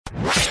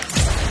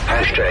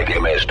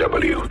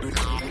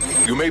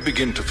#MSW. You may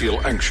begin to feel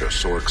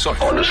anxious or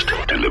excited. Honest,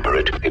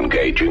 deliberate,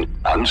 engaging,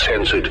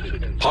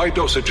 uncensored.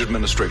 High-dosage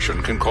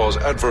administration can cause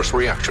adverse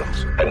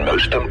reactions. And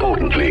most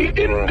importantly,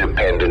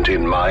 independent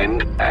in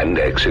mind and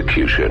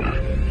execution.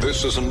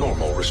 This is a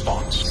normal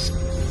response.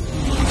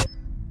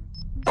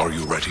 Are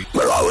you ready?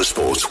 Marawa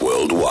Sports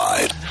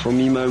Worldwide. For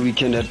me, my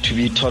weekend had to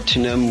be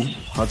Tottenham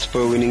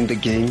Hotspur winning the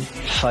game.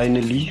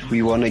 Finally,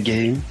 we won a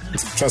game.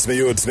 Trust me,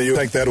 you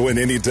take that win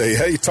any day.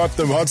 Hey,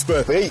 Tottenham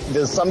Hotspur. Hey,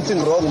 there's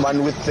something wrong,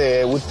 man, with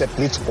the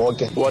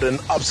Blitzbokke. What an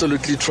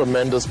absolutely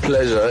tremendous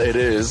pleasure it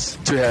is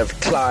to have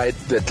Clyde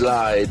the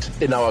Glide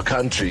in our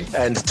country.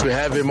 And to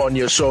have him on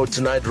your show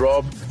tonight,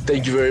 Rob,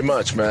 thank you very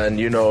much, man.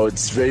 You know,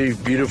 it's very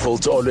beautiful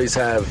to always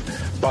have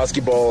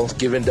basketball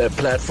given their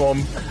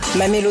platform.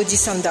 Mamelodi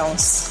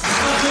Sundowns.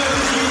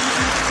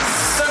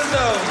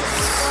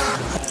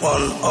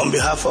 On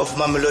behalf of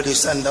Mamelodi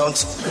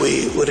Sundowns,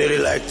 we would really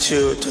like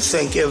to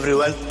thank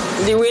everyone.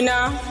 The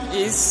winner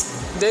is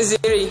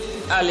Desiree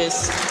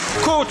Alice.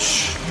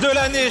 Coach de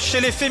l'année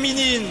chez les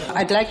féminines.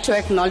 I'd like to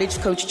acknowledge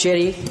Coach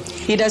Jerry.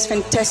 He does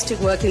fantastic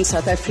work in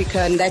South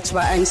Africa, and that's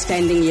why I'm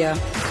standing here.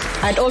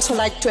 I'd also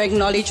like to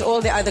acknowledge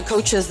all the other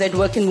coaches that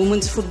work in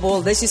women's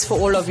football. This is for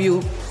all of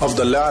you. Of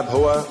the lab,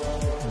 Hoa,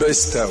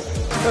 best out.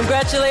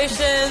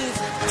 Congratulations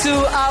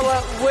to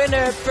our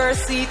winner,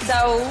 Percy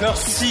Tao.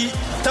 Percy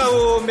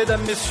Tao,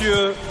 mesdames,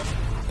 messieurs.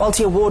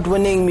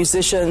 Multi-award-winning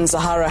musician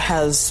Zahara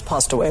has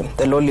passed away.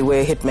 The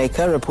Loliwe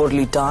hitmaker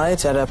reportedly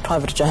died at a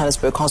private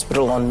Johannesburg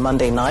hospital on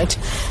Monday night.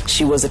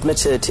 She was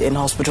admitted in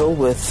hospital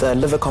with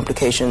liver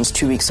complications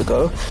 2 weeks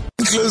ago.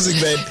 In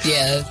closing, man,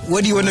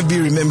 what do you want to be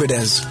remembered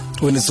as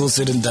when it's all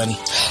said and done?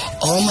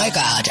 Oh my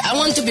God, I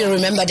want to be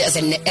remembered as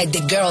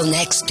the girl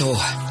next door.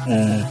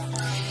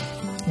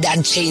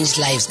 That changed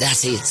lives,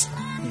 that's it.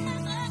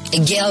 A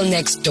girl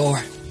next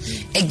door.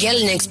 A girl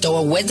next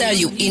door, whether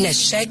you in a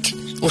shack,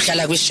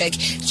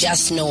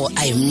 just know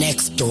I'm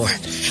next door.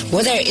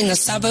 Whether in a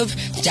suburb,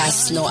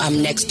 just know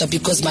I'm next door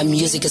because my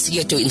music is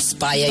here to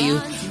inspire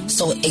you.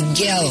 So a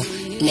girl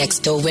next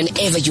door,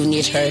 whenever you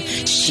need her,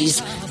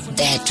 she's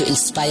there to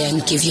inspire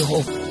and give you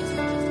hope.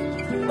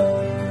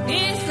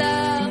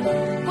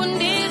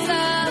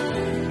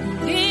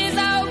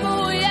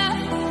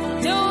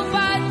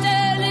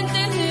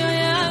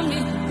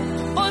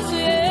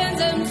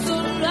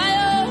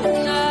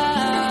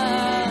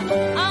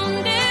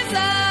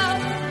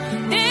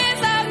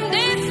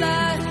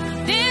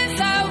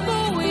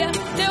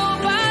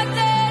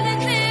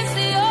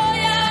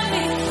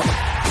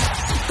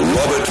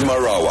 Robert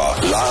Marawa,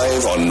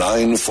 live on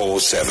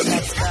 947.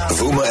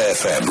 Vuma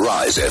FM,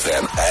 Rise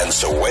FM, and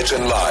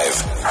Sowetan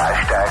Live.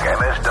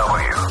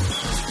 #MSW.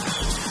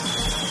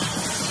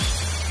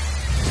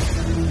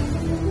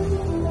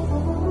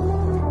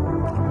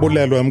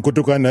 Bulelwa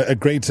Mkutukana, a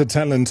greater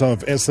talent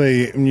of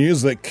SA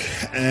music,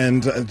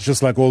 and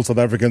just like all South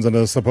Africans, and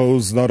I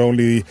suppose not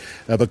only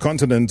the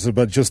continent,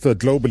 but just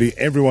globally,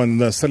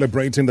 everyone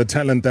celebrating the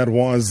talent that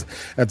was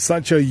at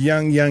such a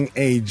young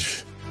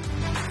age.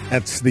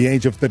 At the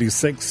age of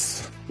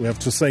 36, we have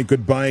to say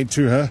goodbye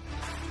to her.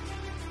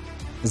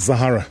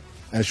 Zahara,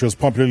 as she was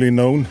popularly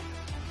known.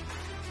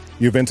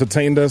 You've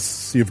entertained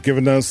us. You've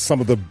given us some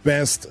of the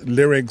best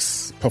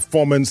lyrics,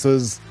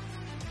 performances,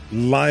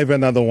 live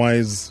and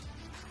otherwise.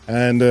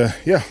 And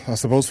I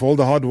suppose for all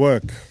the hard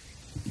work,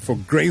 for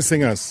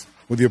gracing us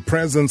with your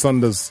presence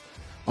on this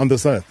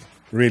earth,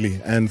 really,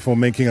 and for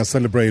making us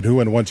celebrate who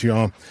and what you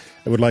are.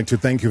 I would like to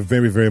thank you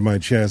very, very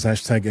much. Yes,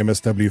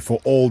 #MSW for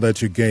all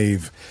that you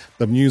gave,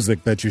 the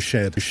music that you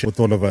shared with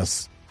all of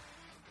us.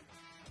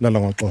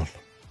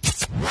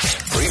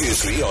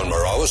 Previously on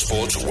Marawa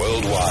Sports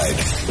Worldwide.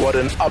 What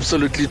an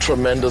absolutely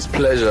tremendous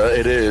pleasure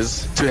it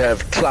is to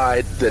have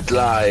Clyde the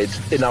Glide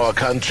in our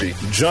country.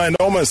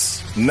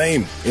 Ginormous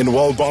name in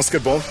world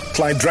basketball.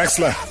 Clyde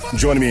Drexler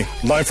joining me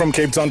live from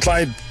Cape Town.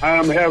 Clyde,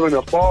 I'm having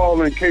a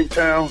ball in Cape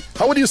Town.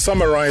 How would you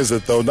summarize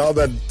it, though, now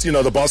that,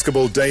 the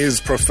basketball days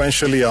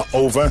professionally are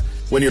over?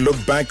 When you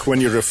look back,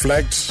 when you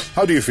reflect,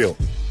 how do you feel?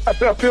 I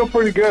feel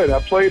pretty good. I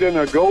played in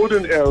a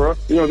golden era.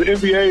 The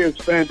NBA is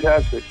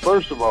fantastic,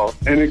 first of all,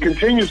 and it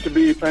continues to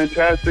be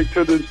fantastic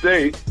to this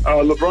day.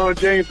 LeBron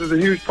James is a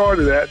huge part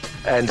of that.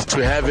 And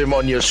to have him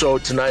on your show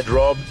tonight,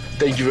 Rob,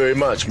 thank you very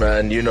much,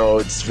 man.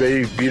 It's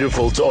very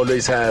beautiful to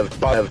always have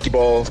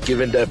basketball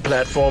given their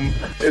platform.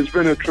 It's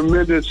been a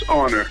tremendous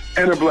honor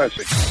and a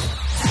blessing.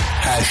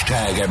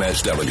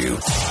 #MSW.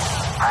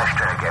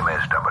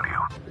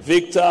 #MSW.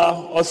 Victor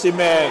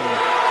Osimhen.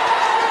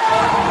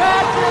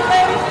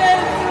 Congratulations to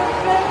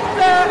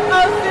Victor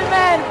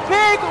Osimhen,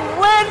 big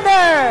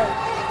winner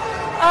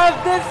of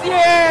this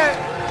year,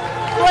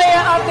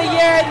 Player of the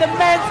Year in the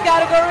men's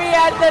category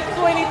at the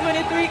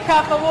 2023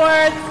 CAF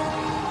Awards.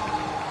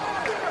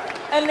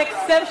 An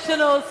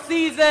exceptional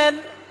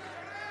season,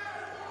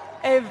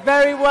 a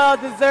very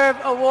well-deserved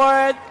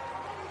award.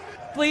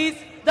 Please,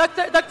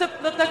 Dr.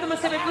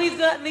 Masebe, please do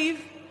not leave.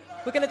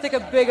 We're going to take a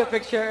bigger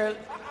picture,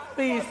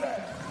 please.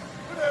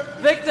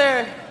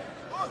 Victor,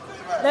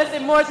 let's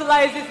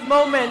immortalize this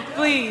moment,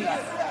 please.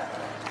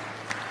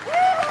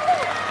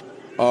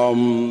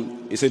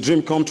 It's a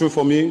dream come true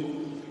for me.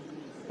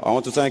 I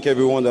want to thank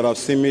everyone that have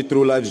seen me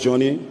through life's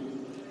journey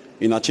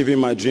in achieving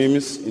my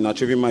dreams, in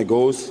achieving my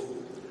goals.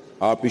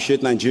 I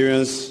appreciate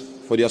Nigerians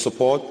for their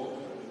support.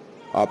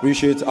 I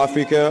appreciate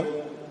Africa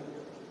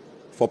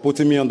for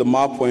putting me on the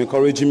map, for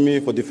encouraging me,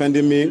 for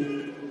defending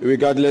me,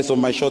 regardless of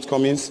my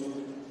shortcomings.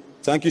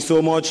 Thank you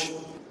so much.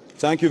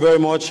 Thank you very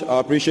much. I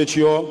appreciate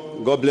you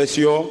all. God bless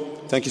you all.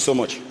 Thank you so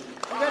much.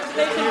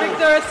 Congratulations,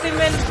 Victor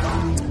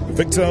Osimhen.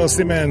 Victor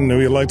Osimhen,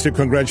 we'd like to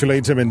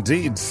congratulate him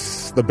indeed.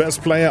 The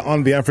best player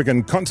on the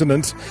African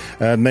continent,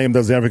 named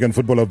as the African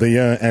Footballer of the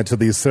Year at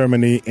the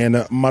ceremony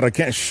in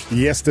Marrakesh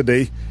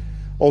yesterday.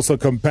 Also,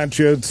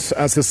 compatriot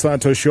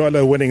Asisato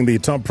Shola winning the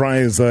top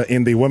prize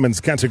in the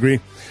women's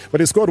category. But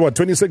he scored,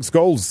 26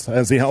 goals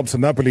as he helped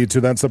Napoli to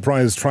that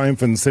surprise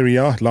triumph in Serie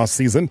A last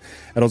season.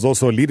 And was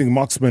also a leading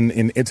marksman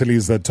in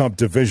Italy's top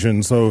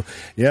division. So,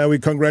 yeah, we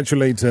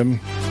congratulate him.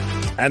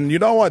 And you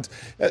know what?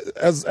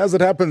 As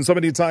it happens so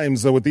many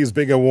times with these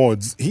big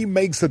awards, he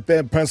makes it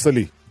there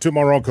personally to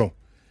Morocco.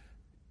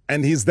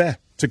 And he's there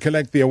to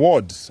collect the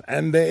award.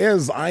 And there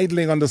is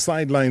idling on the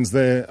sidelines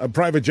there, a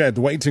private jet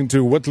waiting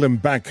to whittle him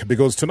back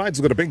because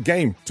tonight's got a big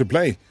game to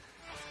play.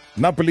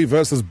 Napoli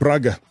versus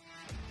Braga.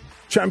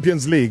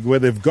 Champions League, where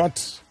they've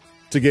got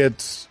to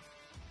get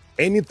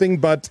anything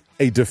but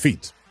a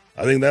defeat.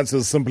 I think that's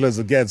as simple as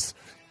it gets.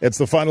 It's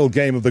the final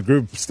game of the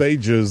group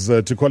stages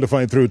to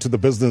qualify through to the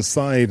business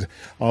side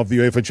of the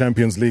UEFA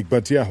Champions League.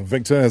 But yeah,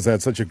 Victor has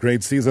had such a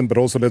great season. But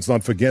also, let's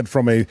not forget,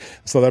 from a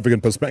South African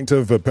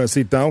perspective,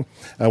 Percy Tau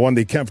won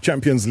the CAF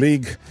Champions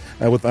League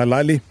with Al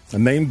Ahly,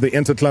 named the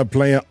Interclub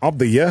Player of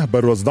the Year,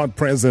 but was not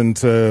present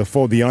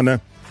for the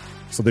honor.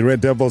 So the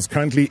Red Devils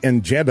currently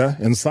in Jeddah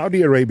in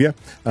Saudi Arabia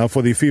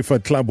for the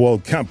FIFA Club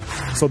World Cup.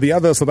 So the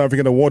other South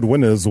African award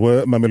winners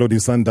were Mamelodi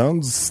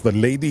Sundowns, the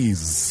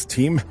ladies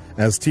team,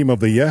 as Team of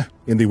the Year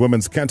in the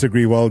women's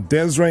category, while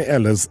Desiree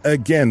Ellis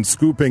again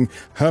scooping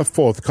her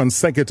fourth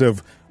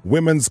consecutive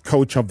Women's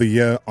Coach of the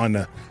Year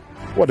honor.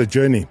 What a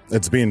journey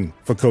it's been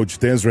for Coach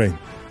Desiree.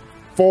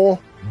 4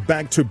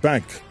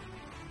 back-to-back.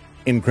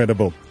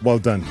 Incredible. Well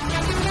done.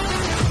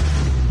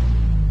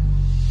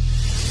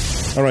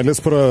 All right, let's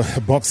put our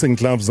boxing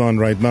gloves on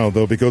right now,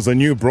 though, because a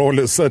new brawl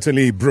is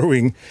certainly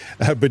brewing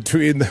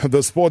between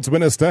the sports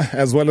minister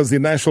as well as the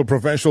National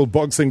Professional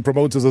Boxing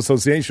Promoters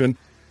Association.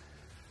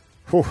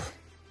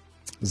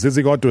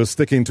 Zizi Goto is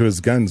sticking to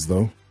his guns,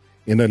 though,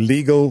 in a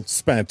legal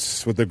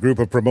spat with a group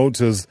of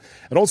promoters,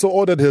 and also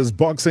ordered his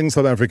Boxing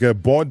South Africa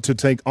board to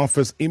take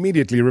office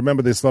immediately.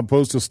 Remember, they're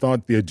supposed to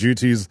start their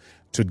duties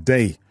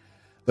today,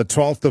 the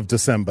 12th of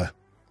December.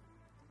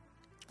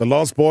 The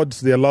last board,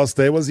 their last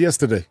day was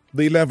yesterday,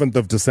 the 11th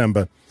of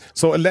December.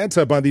 So a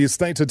letter by the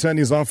State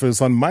Attorney's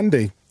Office on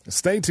Monday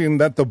stating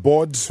that the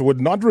board would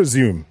not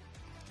resume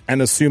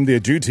and assume their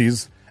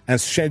duties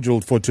as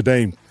scheduled for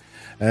today.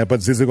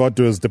 But Zizi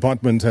Goto's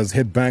department has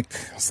hit back,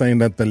 saying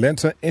that the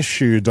letter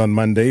issued on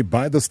Monday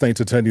by the State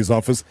Attorney's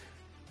Office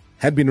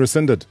had been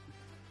rescinded.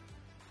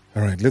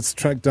 All right, let's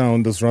track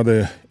down this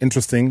rather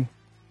interesting,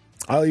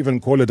 I'll even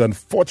call it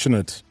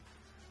unfortunate,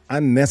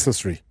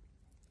 unnecessary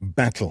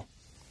battle.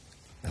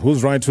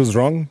 Who's right, who's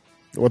wrong?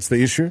 What's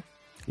the issue?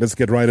 Let's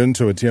get right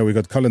into it here. We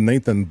got Colin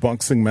Nathan,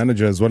 boxing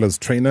manager as well as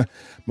trainer.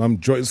 Mam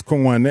Joyce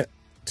Kongwane,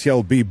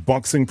 TLB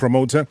boxing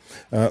promoter,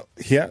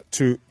 here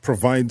to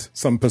provide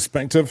some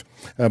perspective.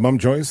 Mam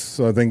Joyce,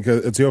 I think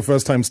it's your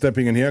first time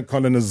stepping in here.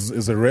 Colin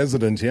is a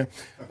resident here.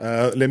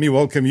 Let me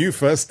welcome you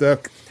first.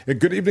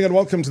 Good evening and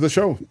welcome to the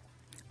show.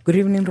 Good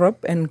evening, Rob,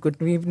 and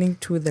good evening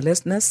to the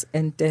listeners.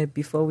 And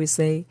before we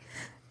say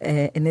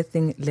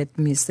anything, let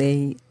me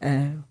say...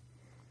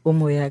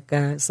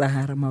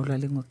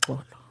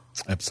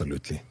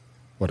 Absolutely.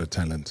 What a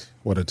talent.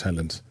 What a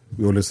talent.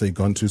 We always say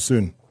gone too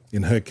soon.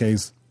 In her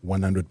case,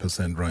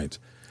 100% right.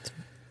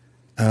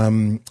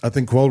 I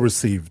think well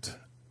received.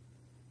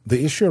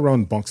 The issue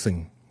around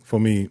boxing,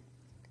 for me,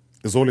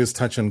 is always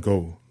touch and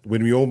go.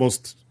 When we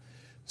almost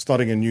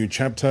starting a new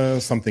chapter,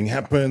 something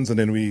happens, and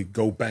then we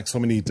go back so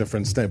many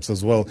different steps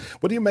as well.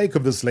 What do you make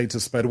of this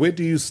latest spat? Where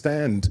do you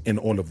stand in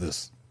all of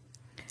this?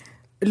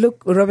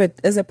 Look, Robert,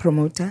 as a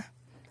promoter,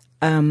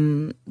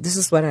 this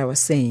is what I was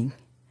saying.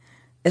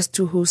 As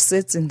to who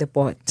sits in the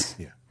board,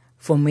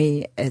 for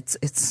me,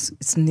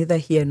 it's neither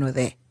here nor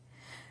there.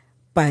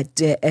 But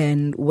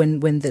and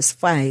when there's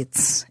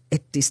fights,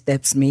 it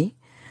disturbs me.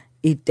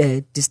 It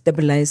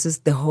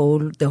destabilizes the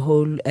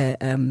whole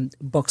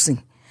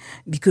boxing,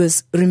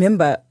 because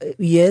remember,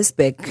 years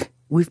back,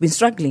 we've been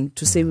struggling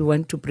to say we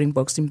want to bring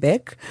boxing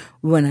back.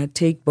 We want to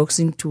take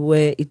boxing to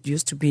where it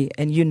used to be.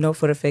 And you know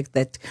for a fact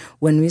that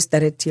when we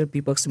started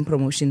TLB Boxing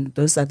Promotion,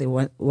 those are the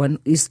one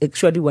is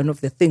actually one of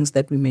the things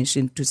that we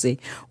mentioned to say,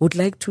 would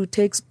like to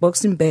take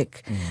boxing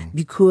back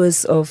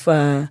because of,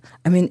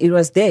 it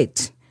was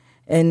dead.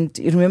 And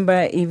you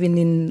remember even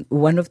in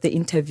one of the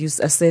interviews,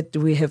 I said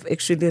we have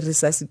actually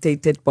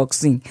resuscitated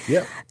boxing.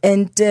 Yeah.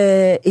 And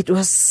it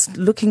was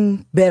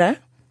looking better.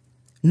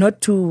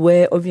 Not to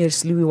where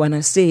obviously we want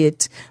to say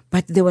it,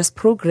 but there was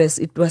progress.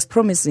 It was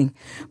promising.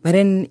 But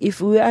then if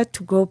we are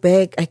to go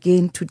back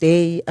again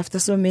today, after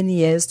so many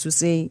years, to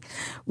say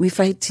we're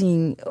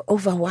fighting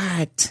over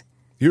what?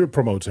 You're a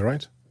promoter,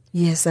 right?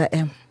 Yes, I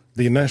am.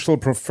 The National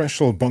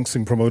Professional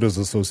Boxing Promoters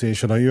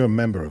Association, are you a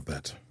member of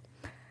that?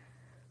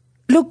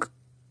 Look,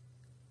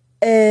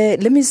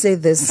 let me say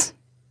this.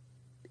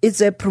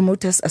 It's a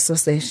promoters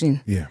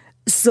association. Yeah.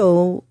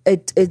 So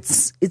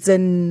it's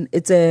an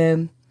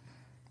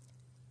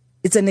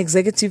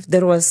executive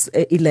that was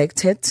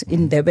elected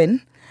in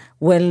Durban.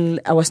 Well,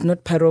 I was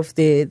not part of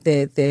the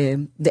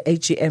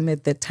AGM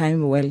at the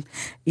time. Well,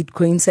 it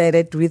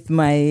coincided with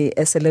my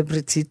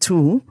celebrity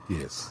too.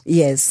 Yes.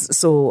 Yes,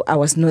 so I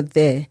was not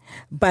there.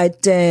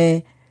 But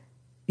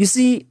you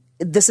see,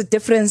 there's a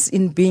difference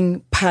in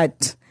being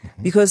part,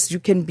 because you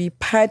can be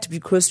part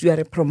because you are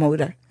a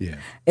promoter. Yeah.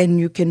 And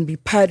you can be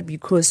part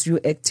because you're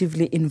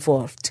actively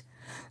involved.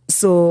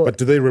 So, but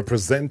do they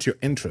represent your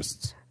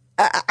interests?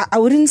 I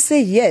wouldn't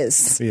say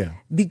yes. Yeah.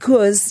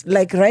 Because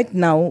like right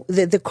now,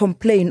 the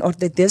complaint or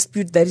the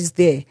dispute that is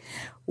there,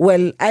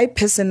 well, I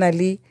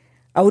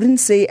wouldn't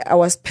say I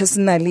was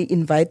personally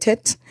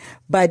invited,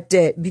 but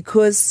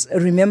because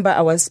remember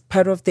I was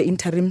part of the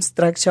interim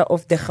structure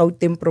of the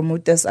Gauteng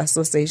Promoters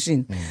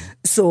Association.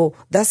 So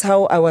that's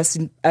how I was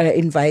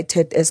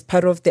invited as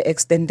part of the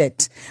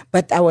extended,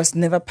 but I was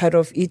never part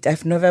of it.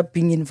 I've never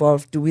been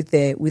involved with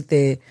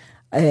the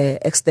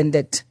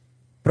extended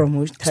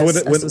promoters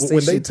association. So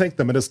when they take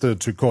the minister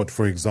to court,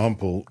 for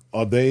example,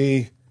 are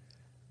they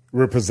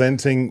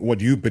representing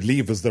what you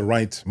believe is the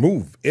right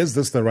move? Is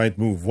this the right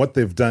move? What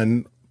they've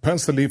done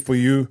personally for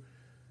you,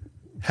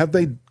 have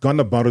they gone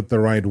about it the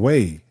right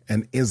way?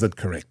 And is it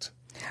correct?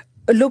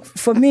 Look,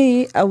 for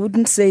me, I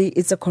wouldn't say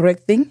it's a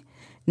correct thing,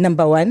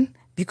 number one,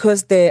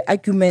 because the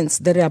arguments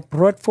that are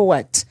brought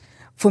forward,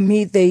 for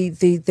me, they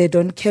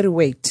don't carry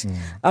weight.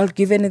 I'll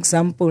give an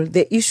example.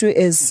 The issue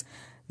is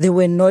they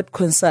were not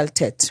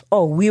consulted,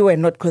 or we were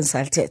not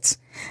consulted.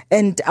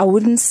 And I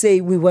wouldn't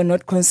say we were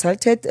not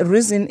consulted. The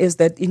reason is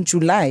that in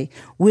July,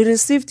 we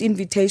received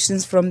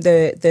invitations from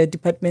the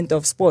Department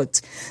of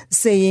Sport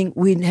saying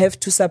we have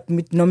to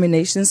submit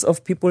nominations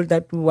of people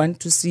that we want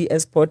to see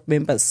as board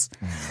members.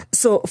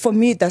 So for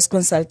me, that's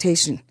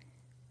consultation.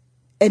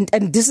 And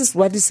this is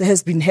what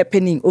has been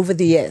happening over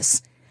the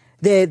years.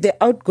 The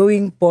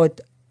outgoing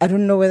board, I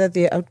don't know whether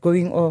they're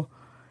outgoing or...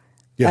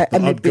 Yeah,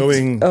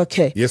 outgoing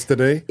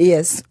yesterday,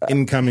 yes.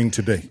 Incoming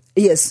today.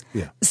 Yes.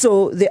 Yeah.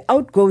 So the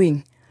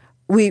outgoing,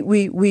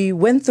 we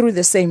went through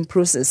the same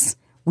process.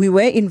 We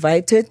were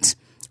invited.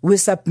 We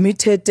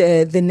submitted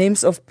the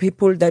names of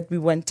people that we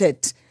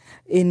wanted.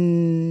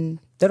 That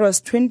was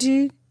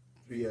 3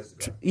 years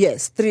ago.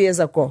 Yes, 3 years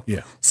ago.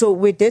 Yeah. So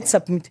we did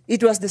submit.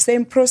 It was the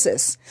same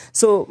process.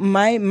 So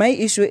my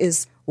issue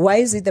is, why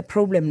is it the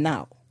problem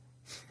now?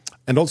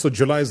 And also,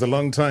 July is a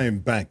long time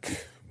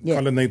back. Yeah.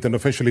 Colin, Nathan,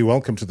 officially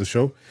welcome to the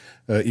show.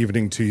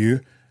 Evening to you.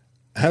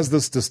 Has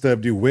this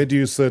disturbed you? Where do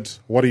you sit?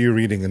 What are you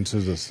reading into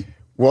this?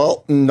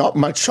 Well, not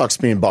much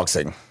shocks me in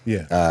boxing.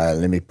 Yeah.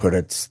 Let me put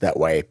it that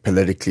way,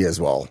 politically as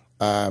well.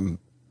 The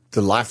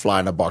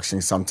lifeline of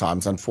boxing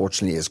sometimes,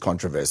 unfortunately, is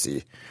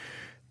controversy.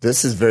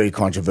 This is very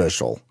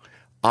controversial.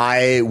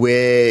 I'm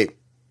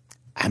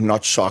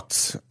not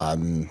shocked.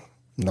 I'm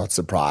not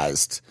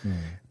surprised.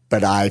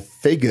 But I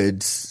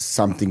figured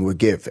something would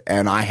give.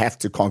 And I have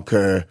to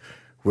concur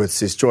with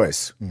Sis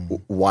Joyce.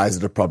 Why is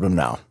it a problem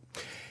now?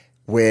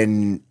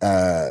 When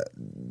the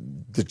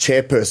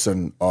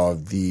chairperson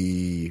of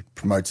the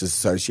Promoters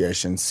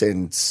Association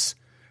sends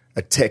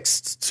a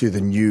text to the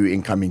new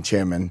incoming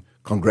chairman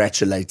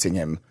congratulating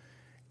him,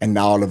 and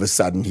now all of a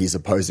sudden he's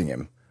opposing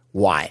him.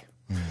 Why?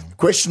 The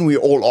question we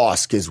all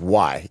ask is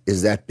why?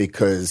 Is that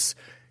because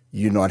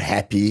you're not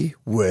happy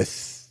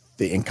with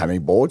the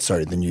incoming board,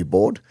 the new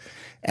board?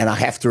 And I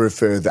have to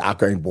refer the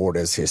outgoing board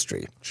as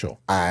history. Sure.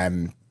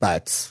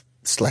 But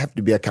still have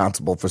to be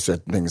accountable for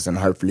certain things, and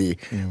hopefully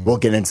we'll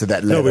get into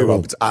that later. No, we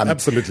will.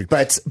 Absolutely.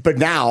 But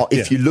now,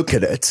 if you look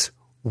at it,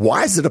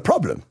 why is it a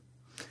problem?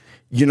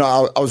 You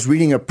know, I was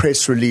reading a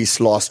press release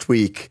last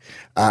week.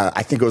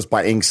 I think it was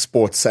by Ink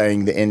Sports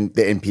saying the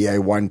NPA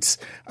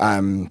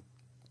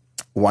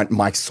want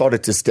Mike Sodder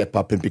to step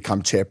up and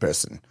become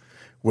chairperson.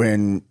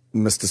 When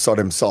Mr.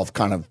 Sodder himself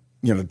kind of,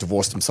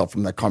 divorced himself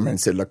from that comment and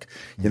said, look,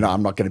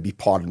 I'm not going to be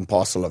part and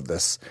parcel of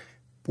this.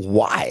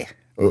 Why?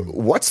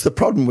 What's the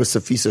problem with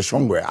Safisa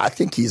Shongwe? I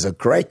think he's a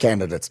great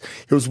candidate.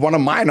 He was one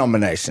of my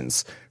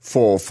nominations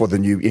for the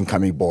new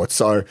incoming board.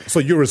 So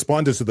you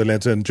responded to the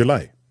letter in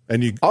July,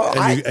 and you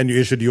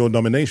issued your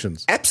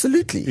nominations.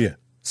 Absolutely. Yeah.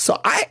 So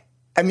I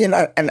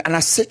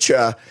sit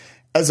here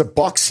as a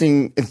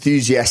boxing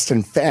enthusiast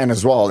and fan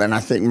as well, and I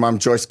think Mum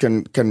Joyce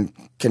can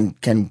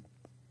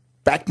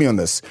back me on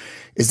this.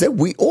 Is that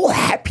we all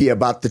happy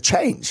about the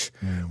change?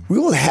 We're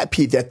all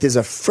happy that there's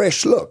a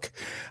fresh look.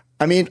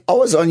 I mean, I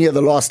was on here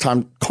the last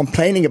time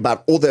complaining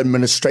about all the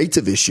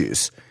administrative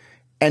issues,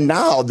 and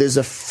now there's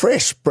a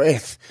fresh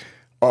breath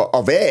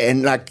of air,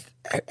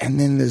 and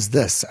then there's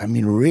this. I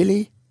mean,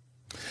 really?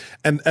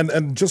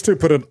 And just to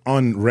put it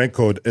on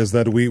record is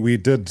that we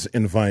did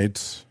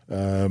invite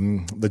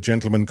the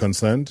gentleman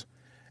concerned,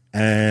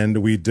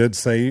 and we did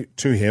say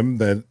to him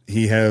that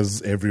he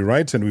has every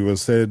right, and we were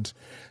said,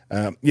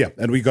 and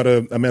we got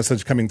a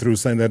message coming through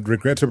saying that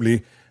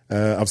regrettably,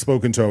 I've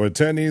spoken to our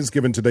attorneys.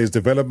 Given today's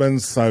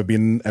developments, I've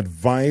been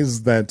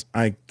advised that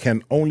I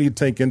can only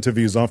take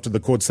interviews after the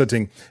court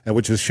sitting,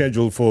 which is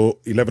scheduled for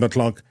 11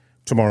 o'clock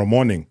tomorrow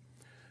morning.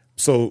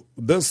 So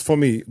this, for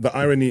me, the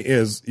irony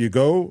is you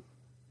go,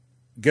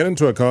 get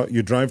into a car,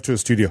 you drive to a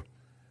studio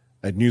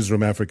at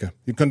Newsroom Africa.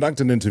 You conduct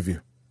an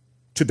interview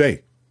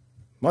today,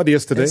 not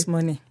yesterday. This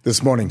morning.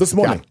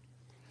 Yeah.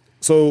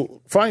 So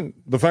fine.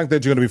 The fact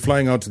that you're going to be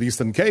flying out to the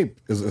Eastern Cape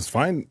is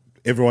fine.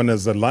 Everyone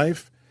is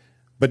alive.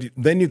 But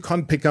then you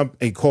can't pick up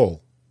a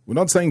call. We're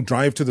not saying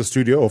drive to the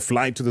studio or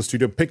fly to the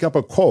studio. Pick up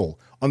a call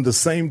on the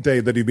same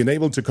day that you've been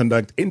able to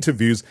conduct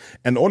interviews,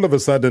 and all of a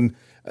sudden,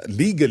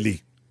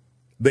 legally,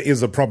 there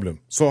is a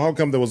problem. So how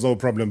come there was no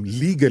problem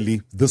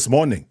legally this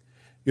morning?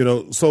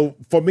 So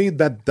for me,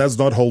 that does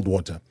not hold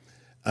water.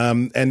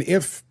 And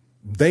if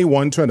they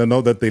want to, and I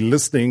know that they're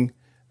listening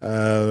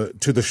to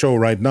the show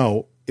right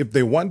now, if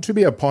they want to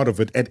be a part of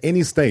it at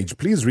any stage,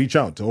 please reach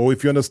out. Or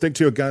if you want to stick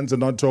to your guns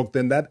and not talk,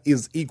 then that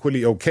is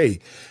equally okay.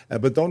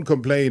 But don't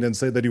complain and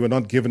say that you were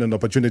not given an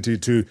opportunity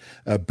to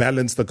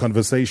balance the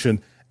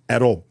conversation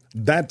at all.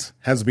 That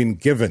has been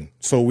given.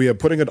 So we are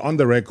putting it on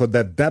the record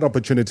that that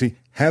opportunity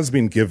has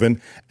been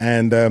given.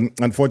 And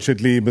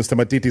unfortunately, Mr.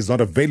 Matiti is not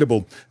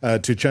available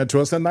to chat to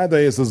us, and neither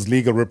is his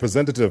legal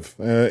representative.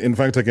 In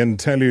fact, I can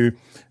tell you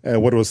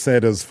what was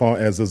said as far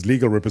as his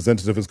legal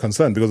representative is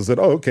concerned, because I said,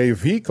 okay,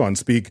 if he can't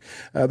speak,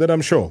 then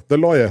I'm sure the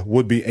lawyer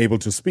would be able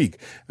to speak.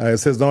 It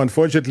says, no,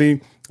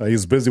 unfortunately,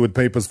 he's busy with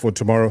papers for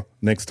tomorrow,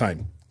 next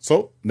time.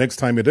 So next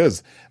time it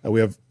is. We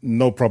have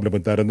no problem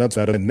with that. And that's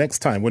that. And next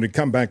time, when we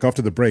come back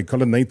after the break,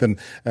 Colin Nathan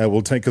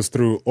will take us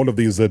through all of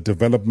these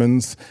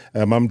developments.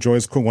 Mum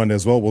Joyce Kungwan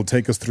as well will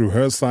take us through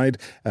her side.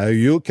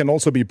 You can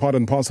also be part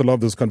and parcel of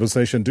this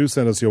conversation. Do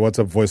send us your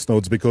WhatsApp voice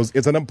notes, because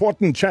it's an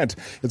important chat.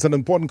 It's an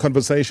important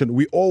conversation.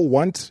 We all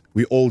want,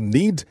 we all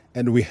need,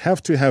 and we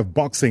have to have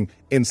boxing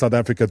in South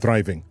Africa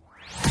thriving.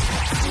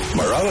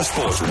 Marawa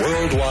Sports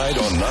worldwide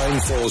on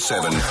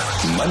 947,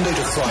 Monday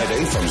to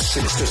Friday from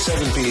 6 to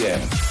 7 p.m.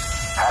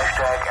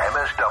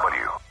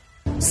 #MSW.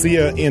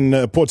 Sia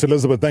in Port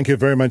Elizabeth, thank you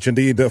very much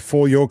indeed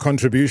for your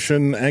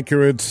contribution.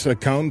 Accurate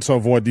account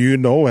of what you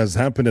know has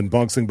happened in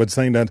boxing, but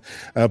saying that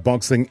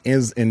boxing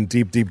is in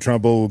deep, deep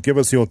trouble. Give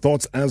us your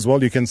thoughts as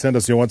well. You can send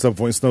us your WhatsApp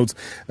voice notes.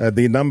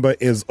 The number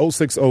is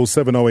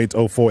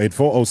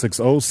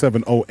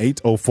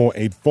 060-708-0484,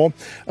 060-708-0484.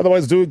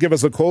 Otherwise, do give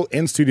us a call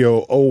in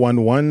studio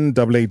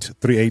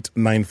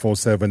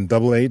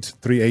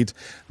 011-8838-947.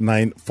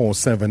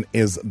 8838-947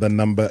 is the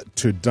number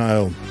to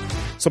dial.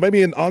 So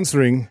maybe in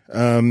answering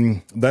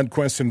that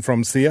question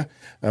from Sia,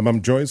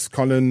 Mum Joyce,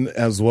 Colin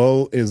as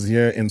well is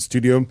here in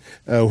studio.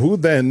 Who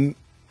then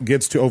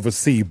gets to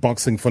oversee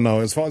boxing for now?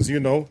 As far as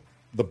you know,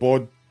 the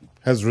board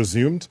has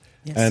resumed.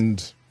 Yes.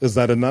 And is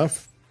that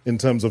enough in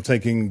terms of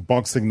taking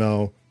boxing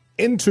now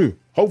into,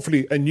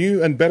 hopefully, a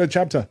new and better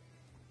chapter?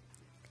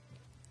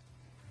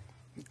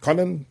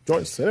 Colin,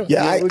 Joyce?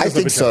 I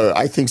think so.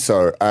 I think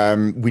so.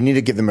 We need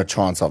to give them a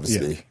chance,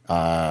 obviously.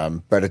 Yeah.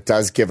 But it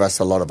does give us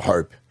a lot of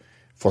hope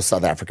for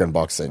South African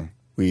boxing.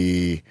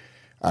 The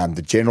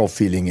general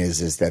feeling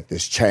is that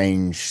there's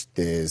change.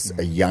 There's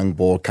a young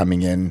board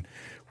coming in,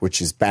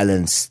 which is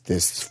balanced.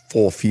 There's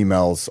 4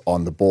 females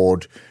on the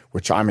board,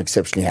 which I'm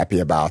exceptionally happy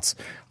about.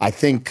 I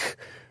think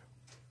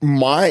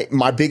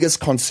my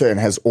biggest concern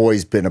has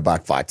always been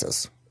about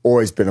fighters.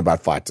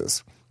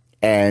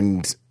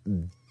 And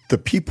the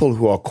people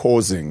who are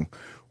causing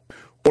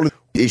all of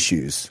the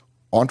issues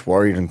aren't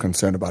worried and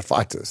concerned about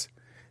fighters.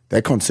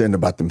 They're concerned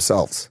about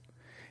themselves.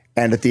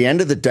 And at the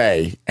end of the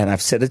day, and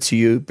I've said it to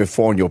you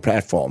before on your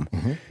platform,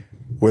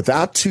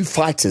 without 2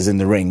 fighters in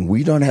the ring,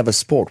 we don't have a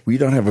sport. We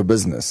don't have a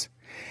business.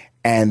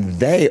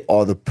 And they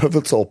are the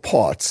pivotal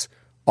parts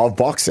of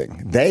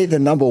boxing. They're the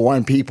number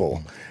one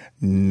people,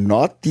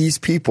 not these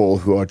people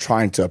who are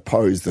trying to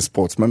oppose the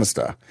sports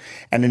minister.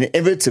 And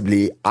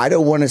inevitably, I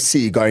don't want to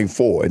see going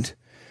forward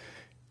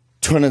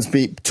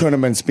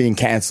tournaments being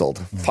cancelled,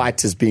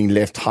 fighters being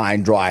left high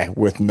and dry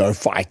with no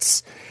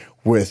fights,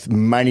 with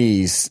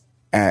monies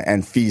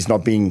and fees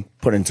not being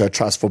put into a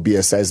trust for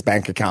BSA's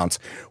bank accounts,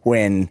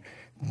 when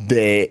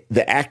the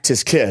act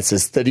is clear. It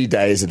says 30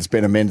 days. It's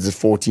been amended to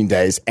 14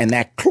 days. And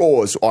that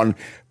clause on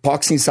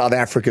Boxing South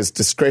Africa's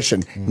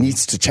discretion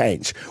needs to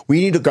change.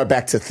 We need to go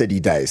back to 30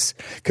 days,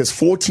 because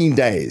 14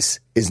 days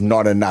is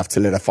not enough to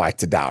let a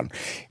fighter down.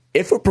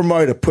 If a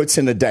promoter puts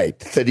in a date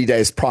 30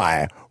 days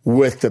prior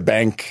with the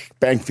bank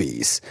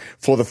fees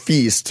for the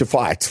fees to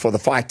fight for the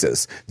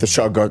fighters, the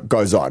show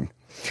goes on.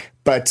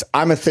 But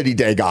I'm a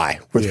 30-day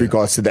guy with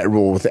regards to that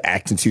rule with the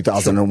Act in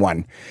 2001.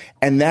 Sure.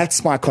 And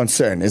that's my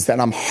concern, is that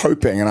I'm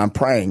hoping and I'm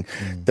praying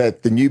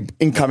that the new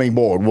incoming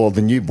board,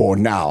 the new board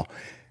now,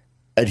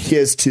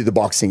 adheres to the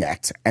Boxing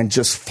Act and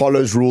just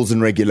follows rules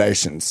and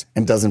regulations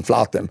and doesn't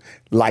flout them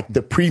like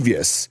the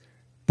previous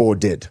board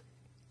did.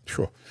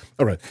 Sure.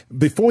 All right.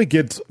 Before we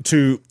get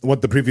to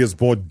what the previous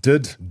board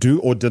did do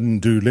or didn't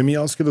do, let me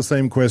ask you the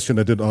same question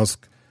I did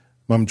ask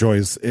Mum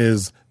Joyce.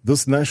 Is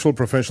this National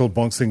Professional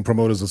Boxing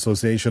Promoters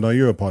Association, are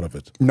you a part of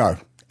it? No,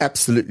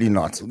 absolutely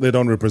not. They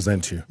don't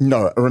represent you?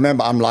 No.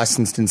 Remember, I'm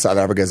licensed in South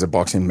Africa as a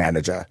boxing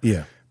manager.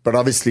 Yeah. But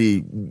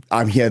obviously,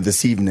 I'm here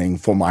this evening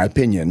for my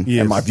opinion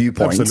and my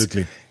viewpoint.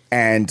 Absolutely.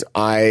 And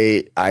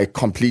I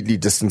completely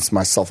distance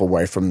myself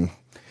away from,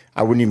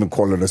 I wouldn't even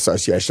call it an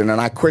association. And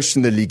I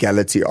question the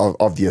legality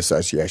of the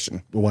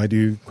association. Why do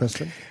you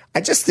question?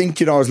 I just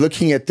think, I was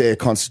looking at their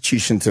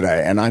constitution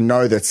today, and I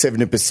know that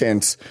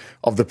 70%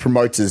 of the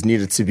promoters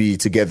needed to be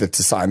together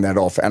to sign that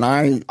off. And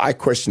I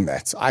question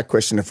that. I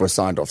question if we're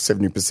signed off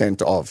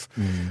 70%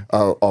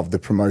 of the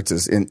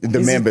promoters,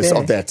 the members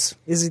of that.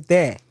 Is it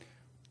there?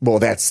 Well,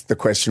 that's the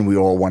question we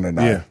all want to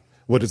know. Yeah.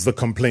 What is the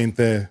complaint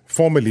there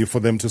formally for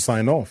them to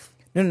sign off?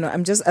 No.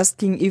 I'm just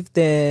asking if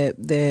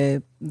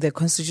the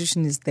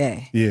constitution is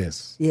there.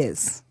 Yes.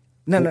 Yes.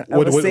 No. I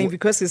was saying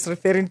because he's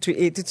referring to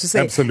it to say,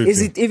 absolutely.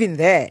 Is it even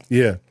there?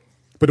 Yeah.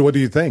 But what do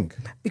you think?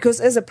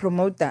 Because as a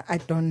promoter, I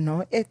don't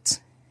know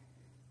it.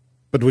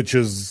 But which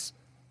is,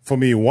 for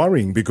me,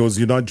 worrying, because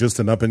you're not just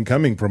an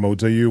up-and-coming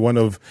promoter. You're one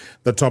of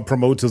the top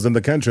promoters in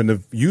the country. And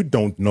if you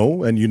don't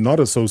know and you're not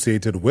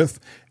associated with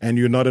and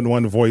you're not in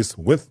one voice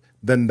with,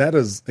 then that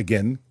is,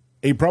 again,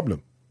 a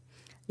problem.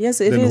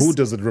 Yes, it then is. Who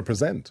does it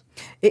represent?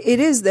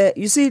 It is that,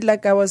 you see,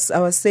 like I was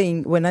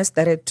saying when I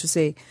started to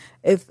say,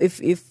 if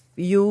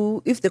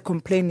the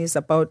complaint is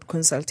about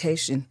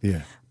consultation,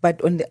 yeah.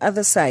 But on the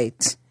other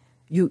side,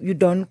 you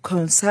don't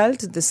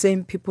consult the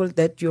same people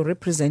that you're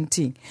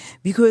representing,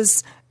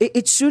 because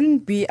it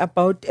shouldn't be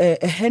about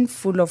a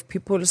handful of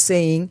people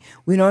saying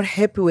we're not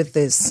happy with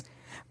this,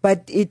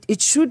 but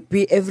it should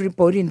be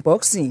everybody in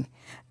boxing.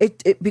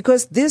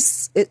 Because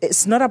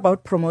it's not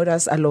about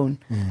promoters alone.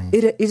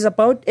 It is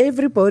about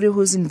everybody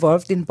who's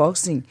involved in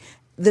boxing.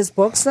 There's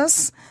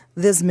boxers,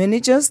 there's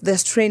managers,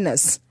 there's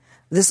trainers,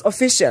 there's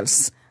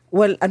officials.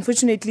 Well,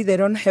 unfortunately, they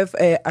don't have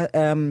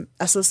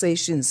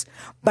associations.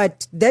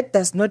 But that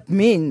does not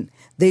mean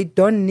they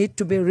don't need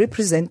to be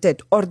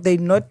represented, or they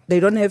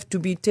don't have to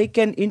be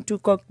taken into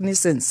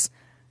cognizance.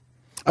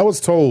 I was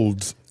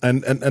told,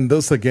 and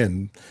this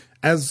again,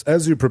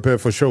 as you prepare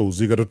for shows,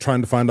 you got to try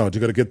and find out.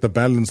 You got to get the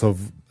balance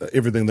of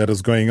everything that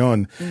is going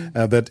on.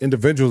 That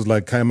individuals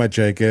like Kaima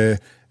Jeke,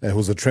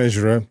 who's a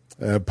treasurer,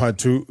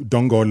 Patu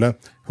Dongola,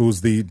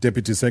 who's the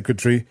deputy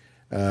secretary.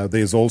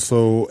 There's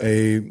also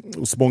a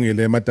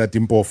Usbongile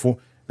Matati Mpofu,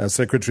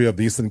 secretary of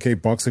the Eastern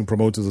Cape Boxing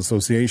Promoters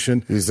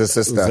Association. Who's the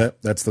sister?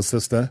 That's the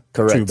sister.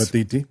 Correct. To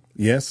Matiti.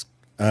 Yes.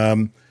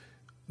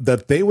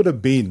 That they would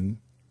have been,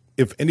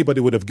 if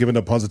anybody would have given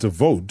a positive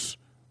vote,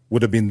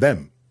 would have been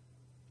them.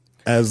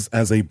 As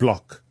a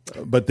block,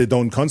 but they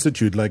don't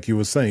constitute, like you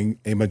were saying,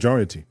 a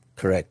majority.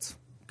 Correct.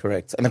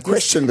 And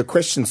the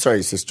question,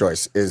 sorry, Sis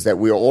Joyce, is that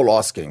we are all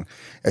asking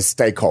as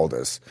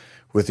stakeholders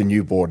with the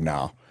new board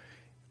now,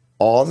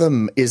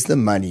 is the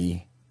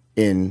money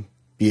in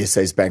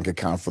BSA's bank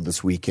account for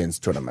this weekend's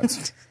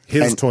tournament?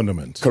 His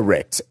tournament.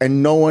 Correct.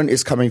 And no one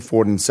is coming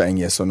forward and saying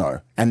yes or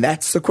no. And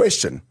that's the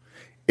question.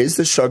 Is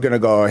the show going to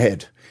go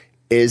ahead?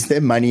 Is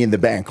there money in the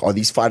bank? Are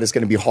these fighters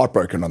going to be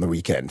heartbroken on the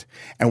weekend?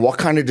 And what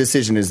kind of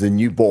decision is the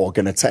new board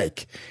going to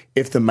take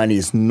if the money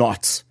is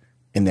not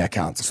in their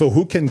account? So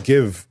who can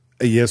give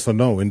a yes or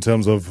no in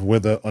terms of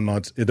whether or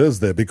not it is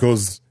there?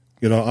 Because,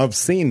 I've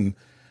seen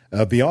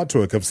the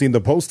artwork. I've seen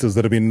the posters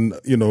that have been,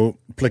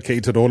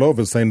 placated all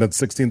over saying that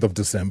 16th of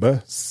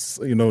December,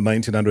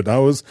 1900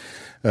 hours,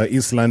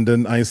 East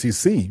London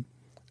ICC.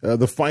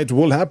 The fight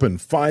will happen.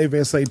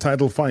 5 SA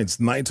title fights,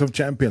 Night of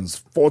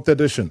Champions, 4th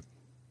edition.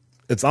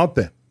 It's out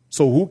there.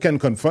 So who can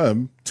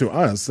confirm to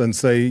us and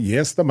say,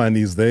 yes, the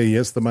money's there,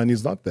 yes, the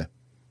money's not there?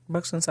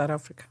 Boxing South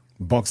Africa.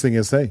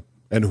 Boxing SA.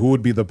 And who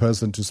would be the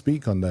person to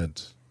speak on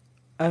that?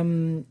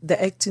 The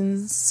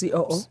acting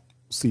COO.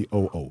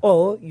 COO.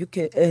 Or you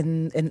can,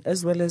 and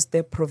as well as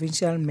the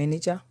provincial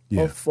manager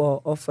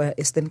of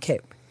Eastern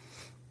Cape.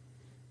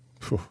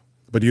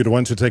 But you'd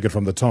want to take it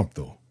from the top,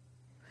 though.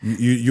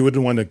 You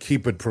wouldn't want to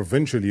keep it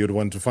provincially. You'd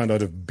want to find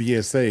out if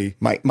BSA...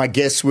 My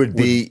guess would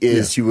be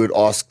you would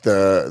ask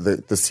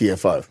the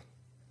CFO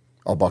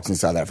of Boxing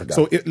South Africa.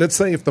 So let's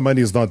say if the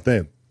money is not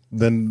there,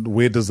 then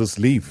where does this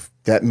leave?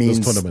 That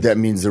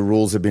means the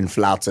rules have been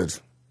flouted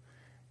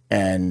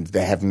and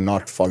they have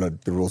not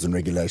followed the rules and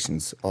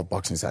regulations of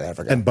Boxing South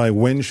Africa. And by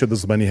when should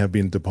this money have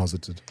been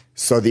deposited?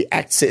 So the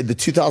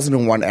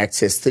 2001 Act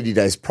says 30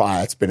 days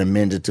prior. It's been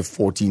amended to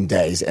 14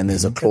 days, and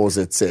there's a clause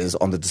that says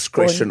on the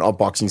discretion of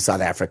Boxing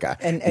South Africa.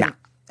 And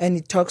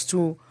it talks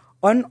to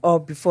on or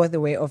before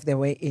the way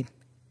in.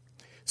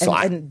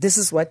 And this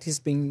is what is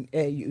being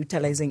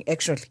utilizing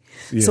actually.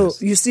 Yes. So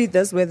you see,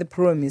 that's where the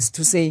problem is,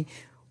 to say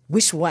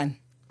which one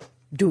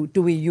do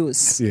we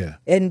use? Yeah.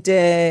 And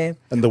the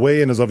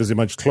weigh-in is obviously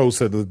much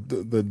closer to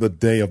the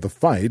day of the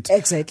fight.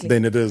 Exactly.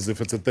 Than it is if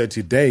it's a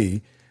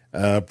 30-day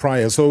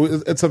prior. So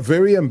it's a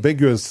very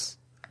ambiguous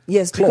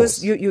Yes, clause.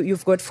 Because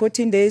you've got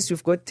 14 days,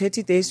 you've got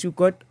 30 days, you've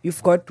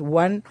got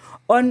one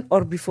on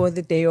or before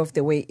the day of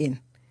the weigh-in.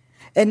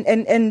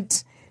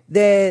 And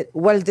the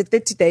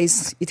 30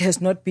 days, it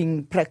has not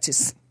been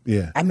practiced.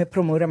 Yeah. I'm a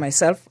promoter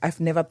myself. I've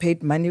never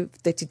paid money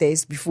 30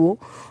 days before.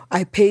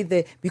 I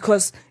pay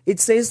because it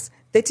says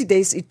 30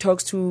 days, it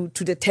talks to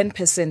the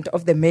 10%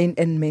 of the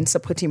main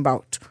supporting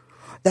bout.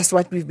 That's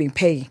what we've been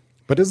paying.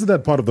 But isn't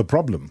that part of the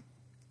problem?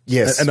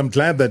 Yes. And I'm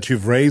glad that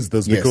you've raised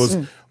this because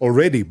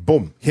already,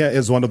 boom, here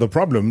is one of the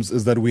problems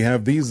is that we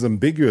have these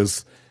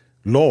ambiguous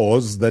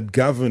laws that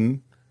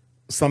govern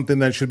something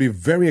that should be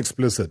very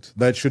explicit,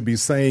 that should be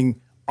saying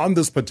on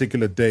this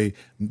particular day,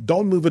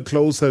 don't move it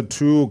closer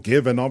to,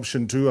 give an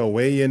option to a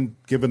weigh-in,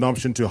 give an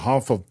option to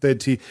half of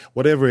 30,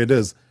 whatever it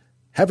is.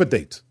 Have a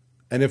date.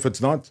 And if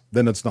it's not,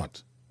 then it's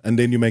not. And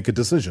then you make a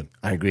decision.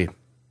 I agree.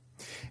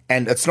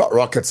 And it's not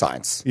rocket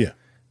science. Yeah.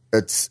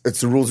 It's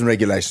the rules and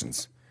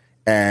regulations.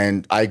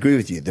 And I agree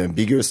with you. The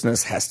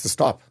ambiguousness has to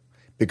stop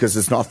because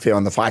it's not fair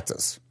on the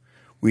fighters.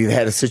 We've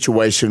had a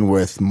situation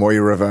with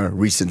Moya River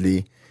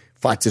recently,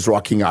 fighters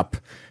rocking up,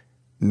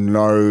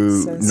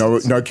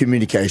 no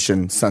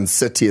communication. Sun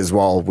City as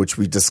well, which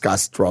we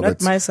discussed,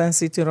 Robert. Not my Sun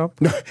City, Rob.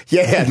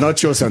 Yeah,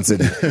 not your Sun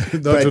City.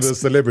 Not to the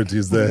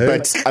celebrities there.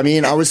 But I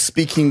mean, I was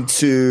speaking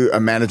to a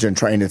manager and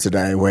trainer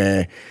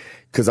today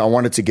because I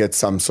wanted to get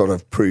some sort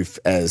of proof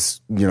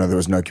as, there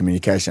was no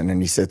communication.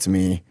 And he said to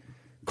me,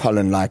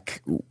 Colin, the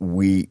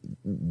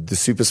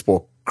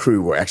Supersport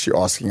crew were actually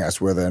asking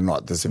us whether or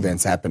not this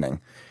event's happening.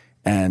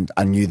 And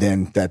I knew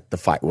then that the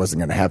fight wasn't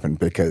going to happen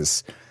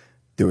because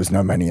there was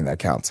no money in the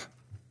account.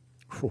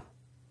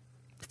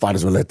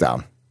 Fighters were let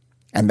down.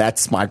 And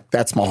that's my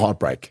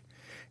heartbreak,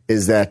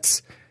 is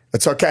that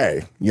it's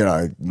okay.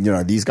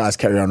 These guys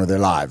carry on with their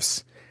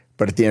lives.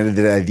 But at the end of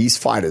the day, these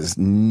fighters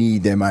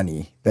need their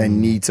money. They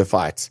need to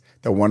fight.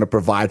 They want to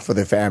provide for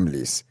their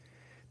families.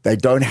 They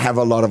don't have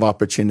a lot of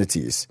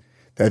opportunities.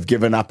 They've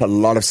given up a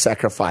lot of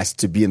sacrifice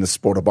to be in the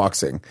sport of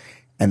boxing,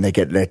 and they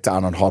get let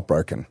down and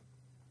heartbroken.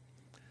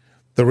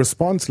 The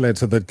response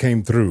letter that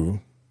came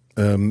through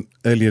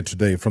earlier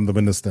today from the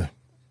minister,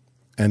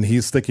 and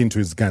he's sticking to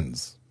his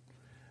guns.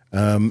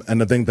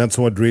 And I think that's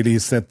what really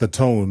set the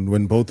tone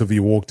when both of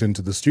you walked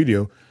into the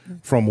studio,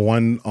 from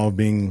one of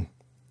being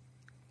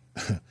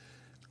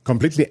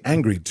completely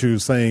angry to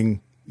saying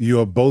you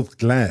are both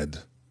glad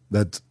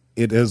that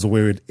it is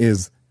where it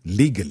is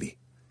legally.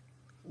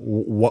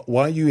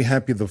 Why are you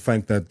happy the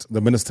fact that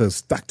the minister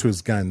stuck to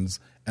his guns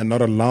and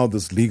not allow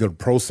this legal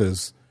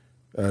process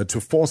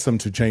to force him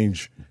to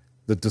change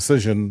the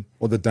decision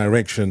or the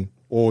direction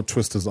or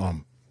twist his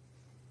arm?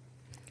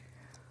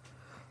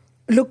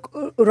 Look,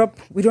 Rob,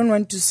 we don't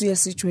want to see a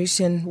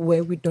situation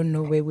where we don't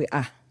know where we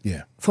are.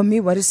 Yeah. For me,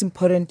 what is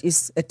important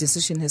is a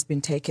decision has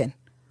been taken.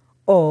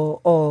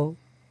 Or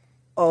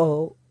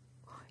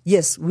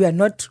yes, we are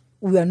not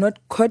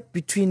caught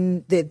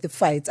between the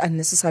fights,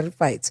 unnecessary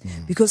fights.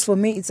 Because for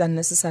me, it's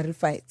unnecessary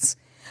fights.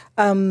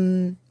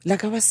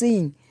 Like I was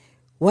saying,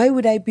 why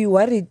would I be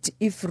worried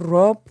if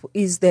Rob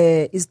is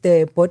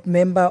the board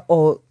member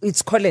or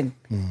it's Colin?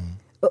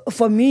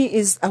 For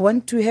me, I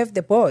want to have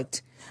the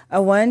board. I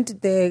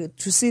want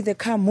to see the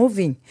car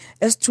moving.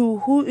 As to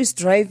who is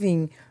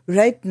driving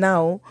right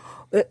now,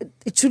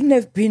 it shouldn't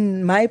have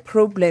been my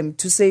problem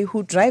to say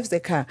who drives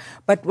the car.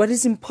 But what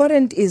is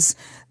important is,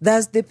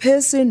 does the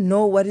person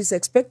know what is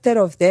expected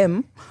of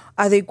them?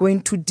 Are they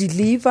going to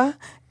deliver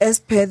as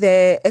per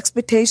their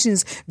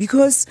expectations?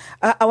 Because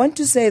I want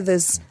to say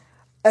this.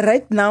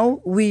 Right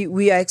now,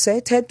 we are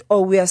excited,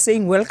 or we are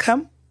saying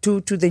welcome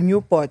to the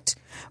new board.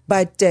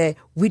 But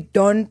we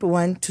don't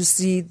want to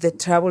see the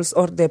troubles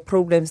or the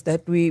problems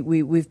that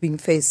we've been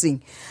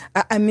facing.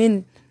 I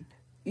mean,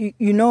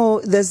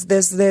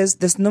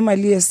 there's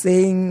normally a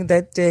saying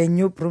that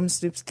new broom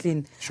sweeps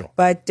clean. Sure.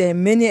 But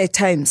many a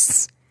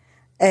times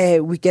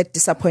we get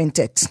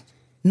disappointed.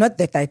 Not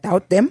that I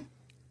doubt them.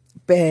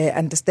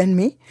 Understand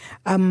me.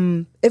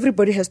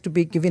 Everybody has to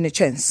be given a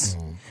chance.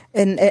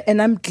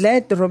 And I'm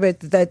glad, Robert,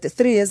 that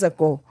 3 years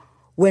ago,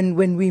 when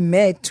we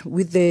met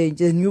with the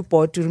new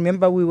board,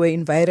 remember we were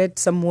invited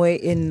somewhere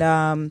in,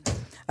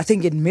 I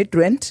think in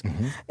Midrand,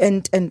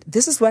 and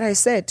this is what I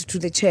said to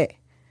the chair.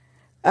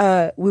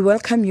 We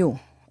welcome you,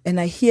 and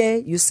I hear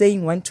you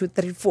saying 1, 2,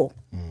 3, 4.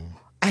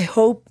 I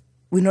hope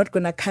we're not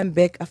going to come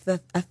back after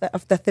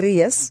 3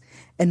 years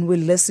and we'll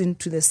listen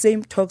to the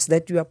same talks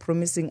that you are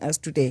promising us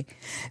today.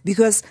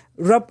 Because,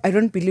 Rob, I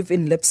don't believe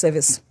in lip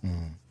service.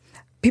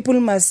 People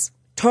must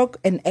talk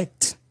and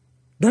act.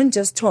 Don't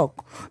just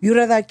talk. You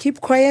rather keep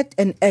quiet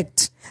and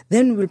act.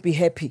 Then we'll be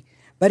happy.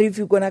 But if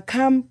you're going to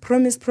come,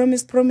 promise, at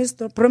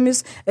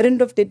the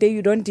end of the day,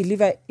 you don't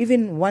deliver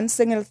even one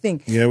single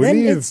thing. Yeah, we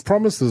leave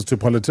promises to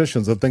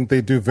politicians. I think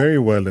they do very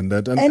well in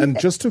that. And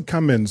just to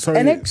come in, sorry.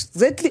 And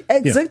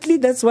exactly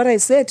that's what I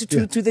said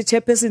to the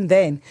chairperson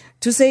then.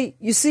 To say,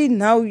 you see,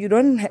 now you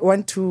don't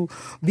want to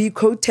be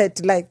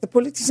quoted like the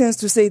politicians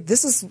to say,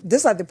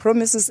 these are the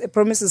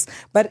promises.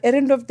 But at the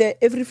end of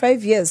every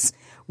 5 years,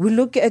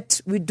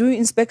 we do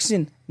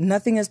inspection,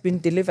 nothing has been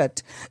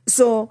delivered.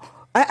 So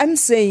I'm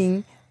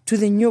saying to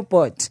the new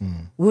board,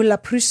 we'll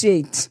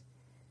appreciate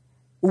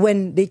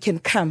when they can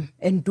come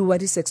and do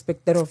what is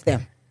expected of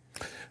them.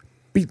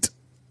 Pete,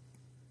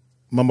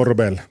 Mama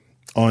Rebel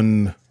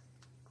on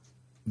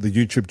the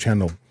YouTube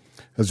channel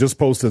has just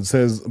posted,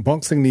 says,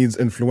 boxing needs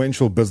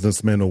influential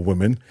businessmen or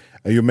women.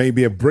 You may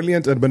be a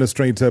brilliant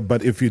administrator,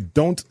 but if you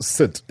don't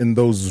sit in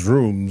those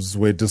rooms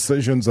where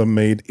decisions are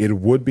made, it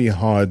would be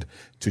hard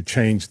to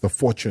change the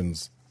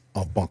fortunes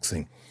of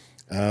boxing.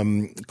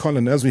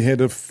 Colin, as we head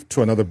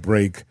to another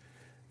break,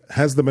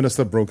 has the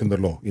minister broken the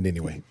law in any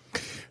way?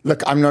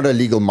 Look, I'm not a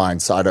legal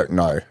mind, so I don't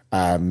know.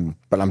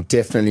 But I'm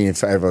definitely in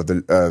favor of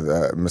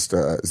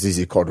Mr.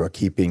 Zizi Kodwa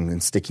keeping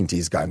and sticking to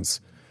his guns.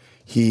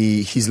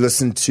 He's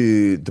listened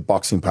to the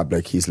boxing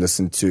public. He's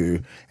listened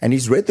to, and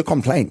he's read the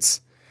complaints.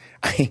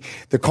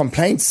 The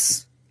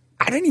complaints,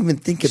 I don't even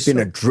think have been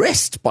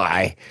addressed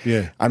by,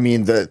 and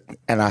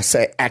I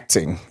say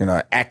acting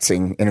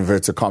in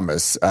inverted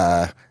commas,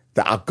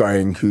 the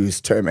outgoing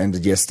whose term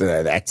ended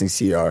yesterday, the acting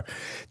CEO.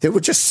 There were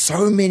just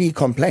so many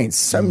complaints,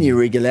 so many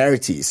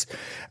irregularities.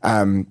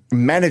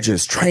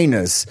 Managers,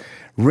 trainers,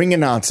 ring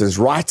announcers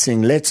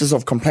writing letters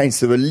of complaints.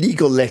 There were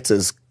legal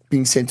letters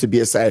being sent to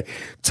BSA,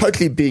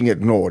 totally being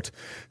ignored.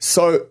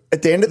 So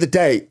at the end of the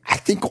day, I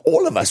think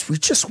all of us, we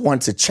just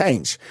want to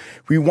change.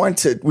 We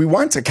want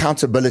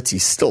accountability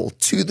still.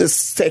 To this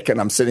second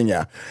I'm sitting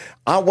here,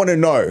 I want to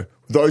know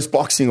those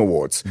boxing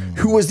awards.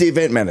 Who was the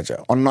event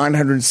manager on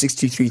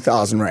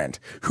 963,000 Rand?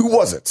 Who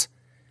was it?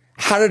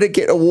 How did it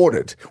get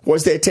awarded?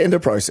 Was there a tender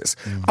process?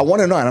 I want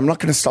to know, and I'm not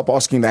going to stop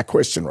asking that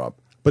question, Rob.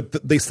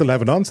 But they still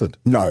haven't answered?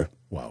 No.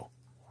 Wow.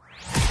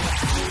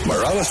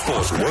 Marawa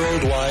Sports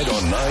worldwide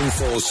on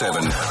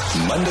 947,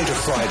 Monday to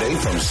Friday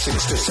from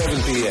 6 to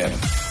 7 p.m.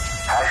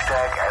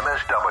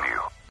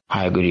 #MSW.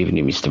 Hi, good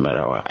evening, Mr.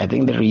 Marawa. I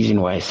think the reason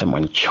why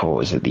someone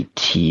chose the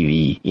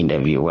TV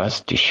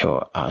interviewers to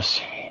show us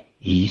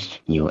his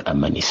new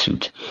Amani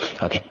suit.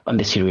 Okay, on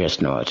the serious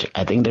note,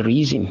 I think the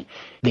reason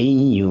they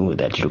knew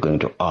that you're going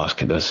to ask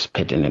those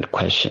pertinent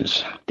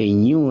questions. They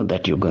knew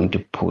that you're going to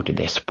put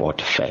the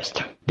sport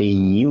first. They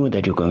knew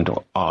that you're going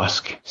to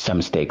ask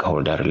some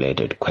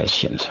stakeholder-related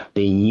questions.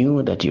 They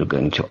knew that you're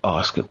going to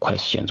ask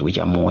questions which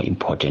are more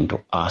important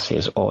to us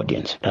as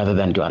audience, rather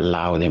than to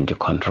allow them to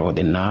control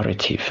the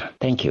narrative.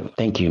 Thank you.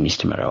 Thank you,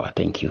 Mr. Marawa.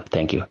 Thank you.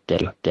 Thank you.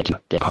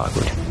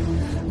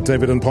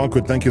 David and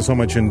Parkwood, thank you so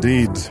much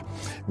indeed.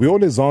 We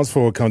always ask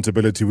for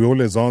accountability. We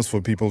always ask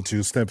for people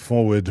to step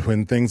forward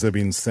when things have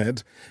been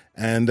said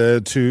and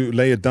to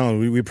lay it down.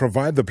 We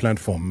provide the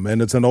platform,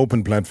 and it's an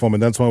open platform,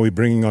 and that's why we're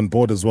bringing on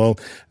board as well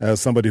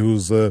somebody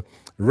who's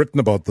written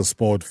about the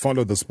sport,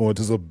 followed the sport,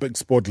 is a big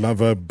sport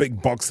lover,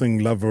 big boxing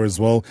lover as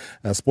well,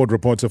 a sport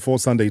reporter for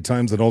Sunday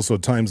Times and also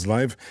Times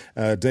Live.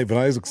 David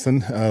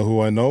Isaacson, who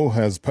I know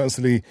has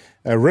personally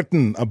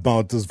written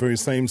about this very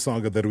same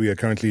saga that we are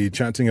currently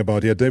chatting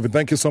about here. David,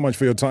 thank you so much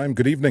for your time.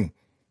 Good evening.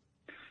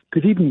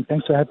 Good evening.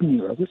 Thanks for having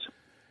me, Robert.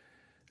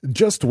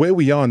 Just where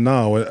we are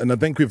now, and I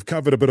think we've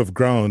covered a bit of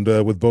ground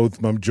with both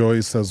Mum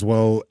Joyce as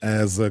well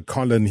as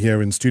Colin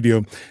here in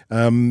studio.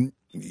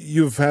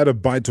 You've had a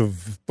bite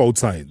of both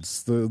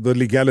sides, the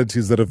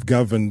legalities that have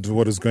governed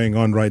what is going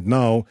on right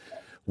now.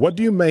 What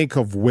do you make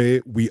of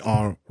where we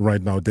are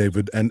right now,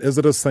 David? And is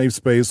it a safe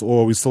space,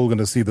 or are we still going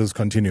to see this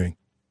continuing?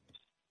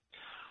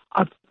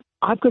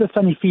 I've got a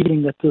funny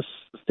feeling that this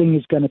thing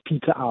is going to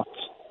peter out.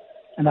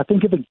 And I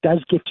think if it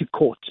does get to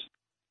court,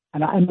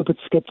 and I am a bit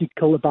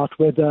skeptical about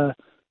whether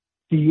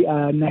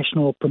the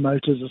National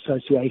Promoters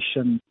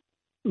Association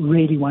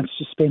really wants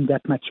to spend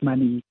that much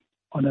money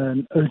on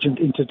an urgent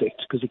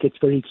interdict, because it gets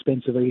very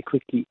expensive very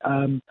quickly.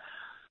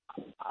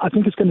 I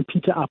think it's going to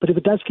peter out. But if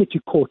it does get to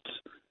court,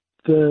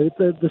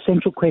 the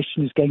central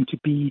question is going to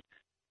be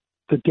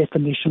the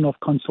definition of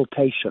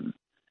consultation.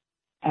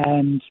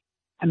 And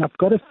I've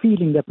got a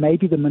feeling that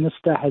maybe the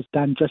minister has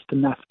done just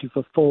enough to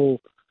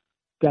fulfill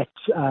that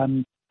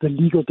the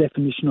legal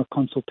definition of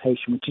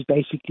consultation, which is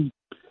basically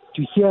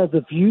to hear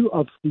the view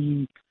of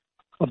the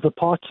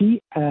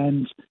party,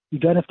 and you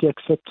don't have to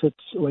accept it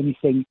or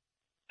anything.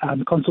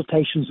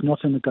 Consultation is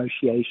not a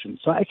negotiation.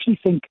 So I actually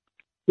think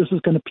this is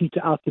going to peter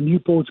out. The new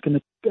board's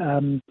going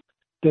to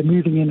they're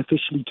moving in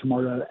officially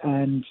tomorrow,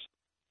 and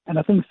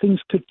I think things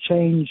could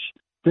change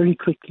very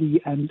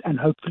quickly and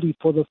hopefully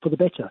for the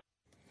better.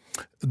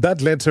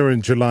 That letter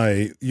in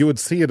July, you would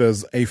see it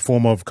as a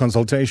form of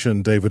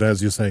consultation, David,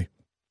 as you say.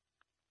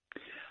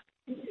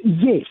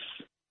 Yes.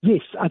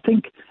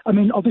 I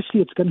mean, obviously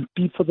it's going to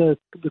be for the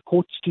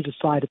courts to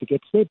decide if it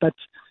gets there,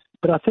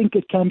 but I think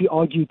it can be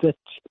argued that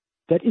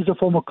that is a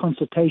form of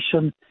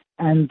consultation,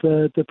 and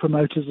the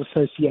Promoters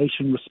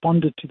Association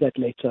responded to that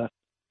letter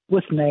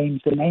with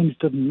names. The names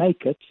didn't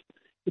make it.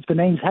 If the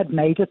names had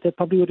made it, they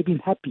probably would have been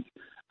happy.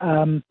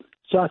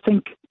 So I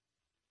think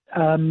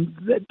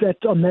that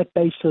on that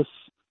basis,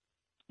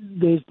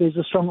 there's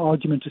a strong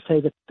argument to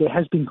say that there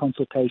has been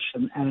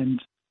consultation,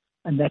 and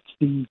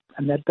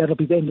that'll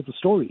be the end of the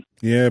story.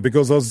 Yeah,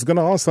 because I was going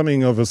to ask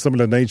something of a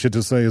similar nature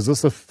to say, is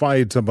this a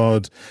fight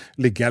about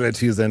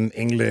legalities and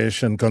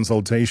English and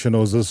consultation,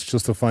 or is this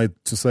just a fight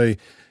to say,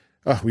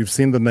 we've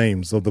seen the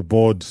names of the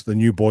board, the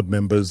new board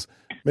members,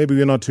 maybe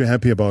we're not too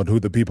happy about who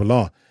the people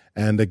are,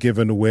 and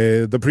given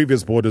where the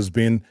previous board has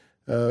been,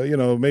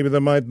 maybe they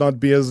might not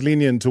be as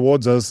lenient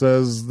towards us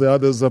as the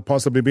others have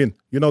possibly been.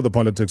 You know the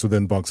politics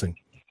within boxing.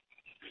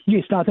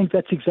 Yes, no, I think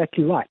that's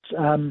exactly right.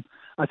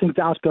 I think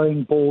the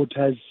outgoing board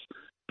has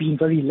been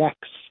very lax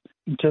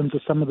in terms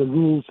of some of the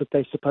rules that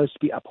they're supposed to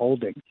be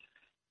upholding.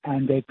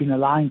 And they've been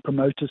allowing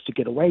promoters to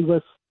get away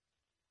with.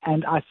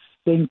 And I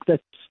think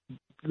that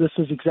this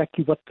is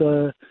exactly what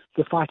the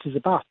fight is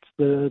about.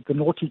 The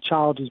naughty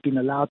child who's been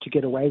allowed to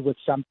get away with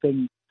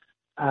something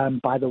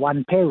by the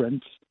one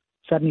parent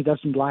suddenly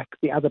doesn't like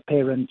the other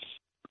parents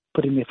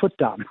putting their foot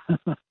down.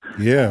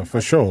 Yeah, for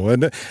sure.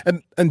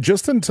 And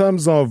just in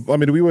terms of,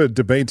 we were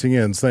debating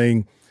and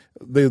saying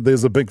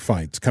there's a big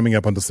fight coming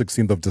up on the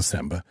 16th of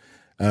December.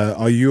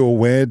 Are you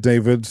aware,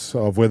 David,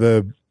 of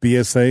whether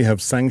BSA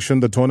have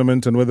sanctioned the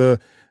tournament and whether,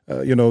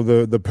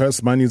 the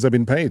purse monies have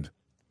been paid?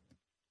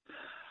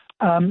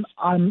 I'm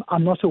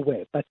not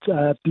aware, but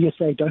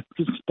BSA don't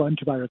respond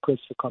to my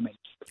request for comments.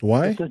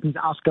 Why? Certainly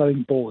the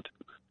outgoing board.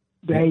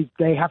 They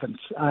haven't.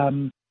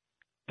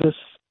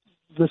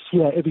 This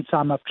year, every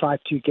time I've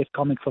tried to get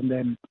comment from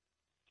them,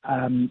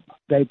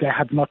 they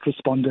have not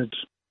responded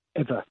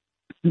ever.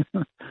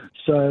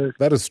 So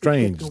that is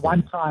strange. The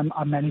one time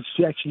I managed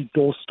to actually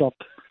doorstop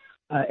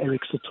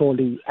Eric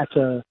Satorli at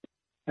a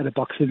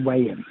boxing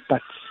weigh-in,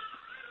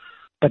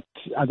 but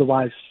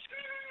otherwise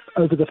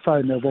over the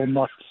phone they will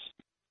not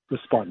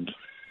respond.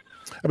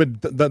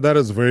 That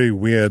is very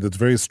weird. It's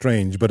very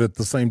strange. But at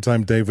the same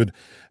time, David,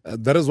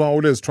 that is why I'm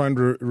always trying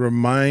to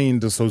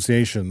remind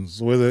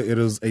associations, whether it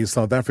is a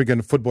South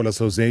African Football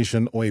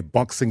Association or a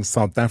Boxing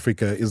South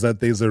Africa, is that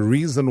there's a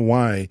reason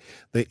why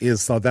there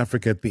is South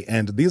Africa at the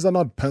end. These are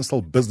not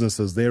personal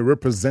businesses. They're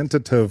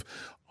representative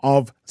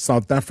of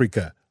South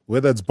Africa,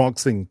 whether it's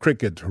boxing,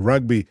 cricket,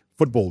 rugby,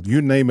 football,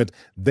 you name it.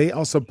 They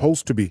are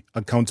supposed to be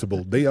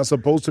accountable. They are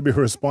supposed to be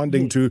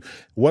responding to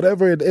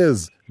whatever it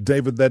is,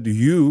 David, that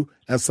you,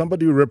 as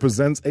somebody who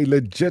represents a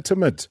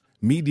legitimate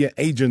media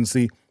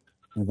agency,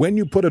 when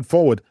you put it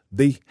forward,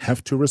 they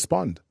have to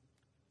respond.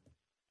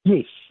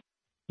 Yes.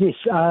 They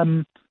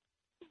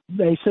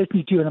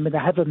certainly do. And they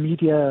have a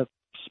media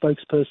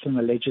spokesperson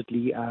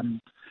allegedly,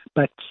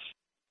 but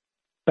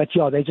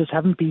yeah, they just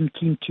haven't been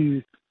keen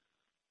to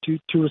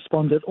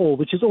respond at all,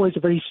 which is always a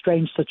very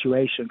strange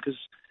situation because,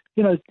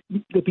 there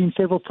have been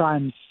several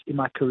times in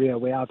my career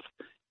where I've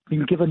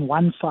been given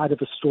one side of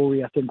a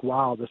story. I think,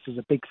 wow, this is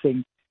a big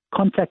thing.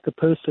 Contact the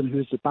person who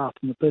it's about,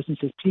 and the person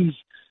says, please,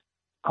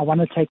 I want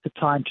to take the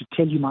time to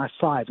tell you my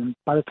side. And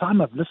by the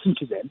time I've listened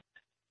to them,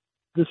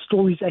 the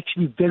story is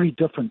actually very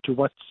different to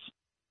what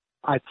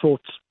I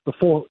thought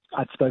before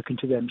I'd spoken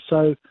to them.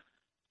 So,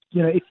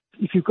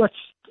 if you've got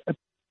a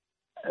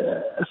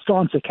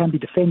stance that can be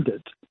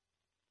defended,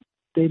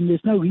 then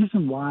there's no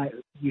reason why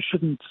you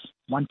shouldn't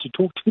want to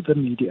talk to the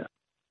media.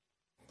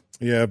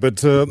 Yeah,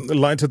 but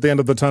light at the end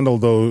of the tunnel,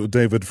 though,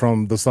 David,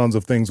 from the sounds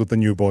of things with the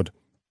new board.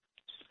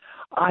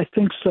 I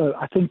think so.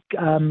 I think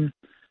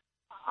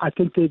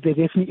there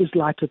definitely is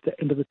light at the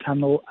end of the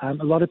tunnel. A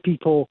lot of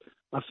people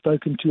I've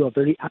spoken to are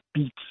very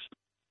upbeat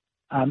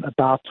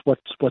about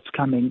what's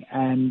coming,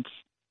 and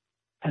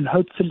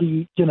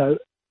hopefully,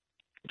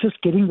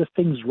 just getting the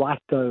things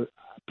right. Though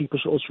people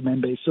should also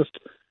remember, it's just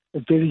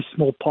a very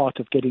small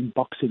part of getting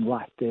boxing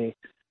right. There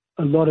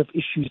are a lot of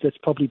issues that's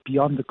probably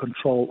beyond the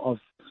control of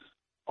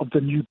the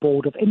new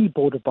board, of any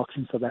board of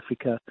Boxing South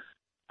Africa,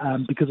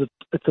 because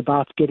it's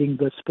about getting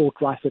the sport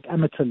right at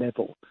amateur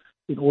level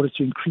in order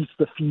to increase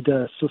the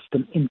feeder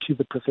system into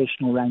the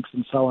professional ranks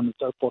and so on and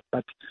so forth.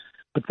 But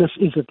this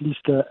is at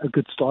least a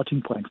good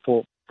starting point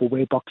for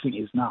where boxing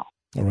is now.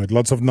 All right,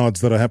 lots of nods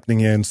that are happening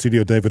here in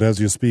studio, David, as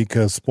you speak.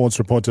 Sports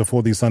reporter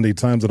for the Sunday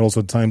Times and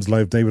also Times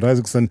Live, David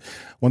Isaacson.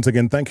 Once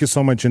again, thank you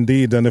so much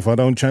indeed. And if I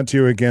don't chat to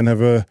you again,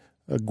 have a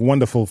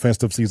wonderful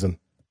festive season.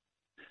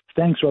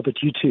 Thanks, Robert.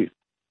 You too.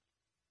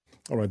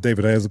 All right,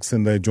 David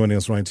Isaacson there joining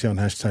us right here on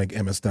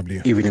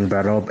 #MSW. Evening,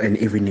 Rob, and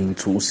evening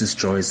to Sis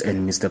Joyce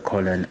and Mr.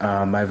 Colin.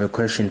 I have a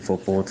question for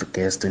both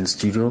guests in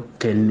studio.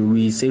 Can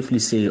you safely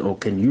say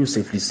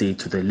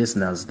to the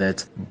listeners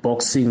that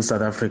Boxing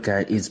South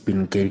Africa is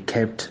being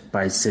kept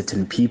by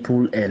certain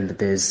people and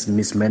there's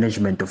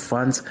mismanagement of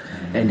funds?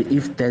 And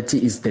if that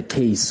is the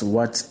case,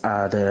 what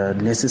are the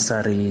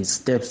necessary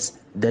steps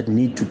that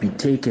need to be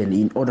taken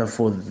in order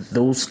for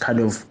those kind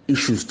of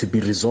issues to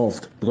be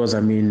resolved? Because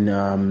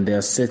there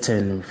are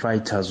certain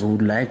fighters who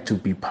would like to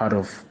be part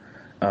of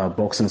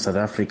Boxing South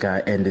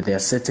Africa, and there are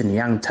certain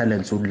young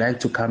talents who would like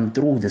to come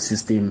through the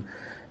system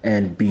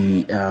and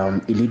be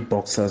elite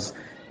boxers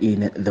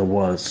in the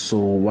world. So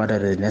what are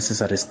the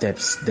necessary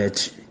steps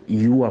that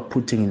you are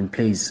putting in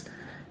place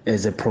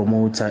as a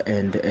promoter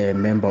and a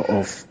member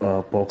of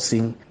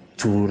boxing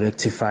to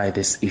rectify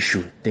this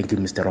issue? Thank you,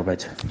 Mr.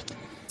 Robert.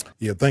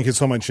 Yeah, thank you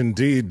so much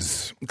indeed.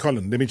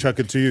 Colin, let me chuck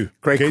it to you.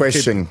 Great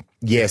question.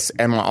 Yes,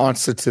 and my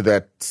answer to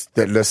that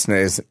listener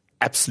is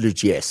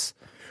absolute yes.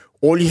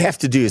 All you have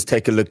to do is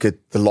take a look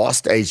at the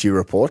last AG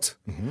report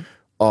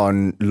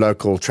on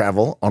local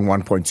travel on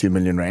 1.2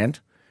 million rand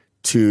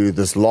to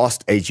this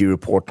last AG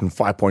report on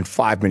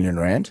 5.5 million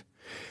rand.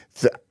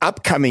 The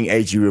upcoming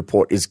AG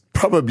report is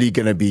probably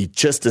going to be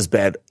just as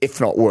bad, if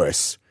not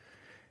worse.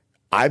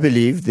 I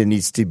believe there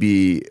needs to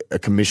be a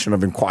commission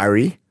of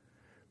inquiry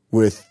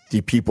with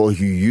the people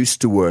who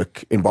used to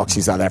work in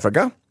Boxing South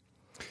Africa.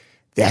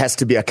 There has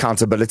to be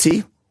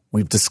accountability.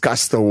 We've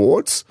discussed the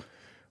awards.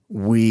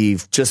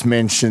 We've just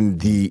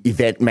mentioned the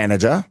event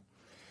manager.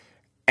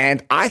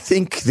 And I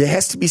think there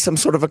has to be some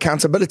sort of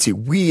accountability.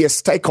 We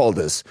as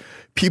stakeholders,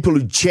 people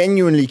who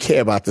genuinely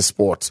care about the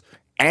sport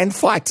and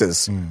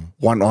fighters,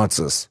 want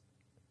answers.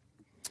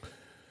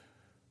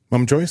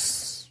 Mum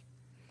Joyce,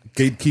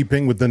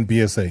 gatekeeping within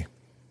BSA.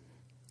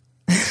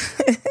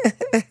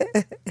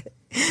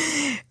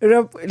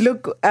 Rob,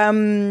 look,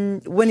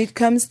 when it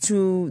comes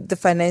to the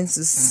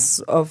finances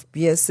of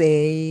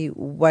BSA,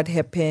 what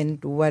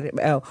happened,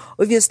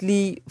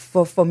 obviously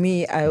for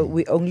me,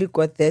 we only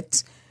got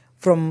that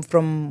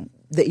from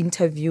the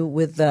interview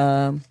with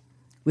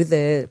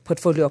the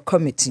portfolio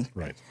committee.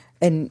 Right.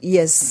 And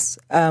yes,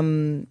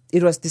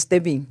 it was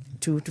disturbing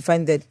to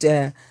find that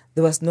there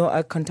was no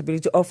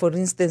accountability, or for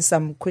instance,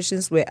 some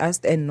questions were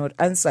asked and not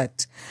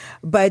answered.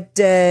 But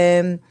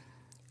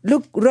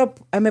look, Rob,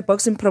 I'm a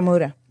boxing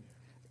promoter.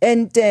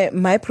 And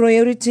my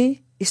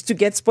priority is to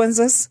get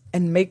sponsors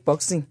and make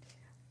boxers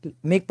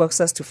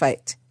to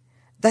fight.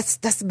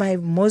 That's my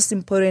most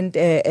important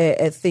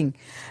thing.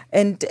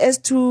 And as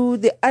to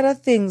the other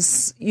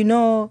things,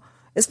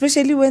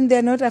 especially when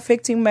they're not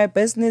affecting my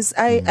business,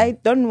 I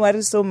don't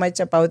worry so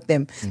much about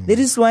them. That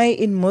is why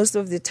in most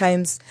of the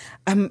times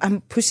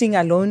I'm pushing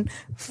alone,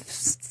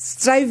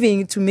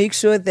 striving to make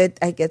sure that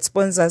I get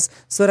sponsors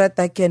so that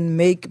I can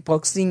make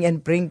boxing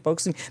and bring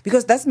boxing,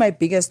 because that's my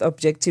biggest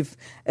objective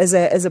as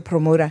a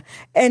promoter.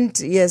 And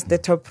yes, the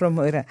top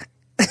promoter.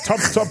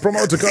 Top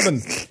promoter,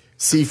 Colin.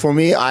 See, for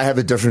me, I have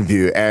a different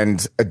view,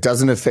 and it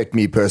doesn't affect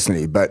me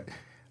personally, but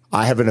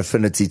I have an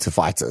affinity to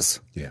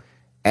fighters. Yeah.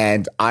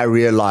 And I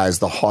realize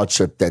the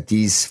hardship that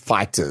these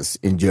fighters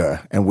endure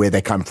and where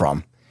they come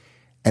from.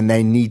 And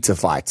they need to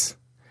fight.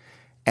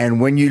 And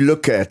when you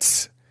look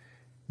at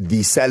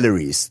the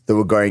salaries that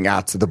were going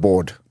out to the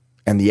board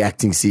and the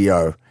acting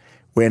CEO,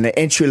 when an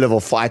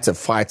entry-level fighter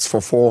fights for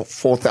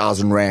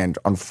 4,000 Rand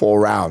on 4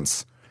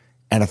 rounds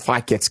and a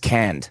fight gets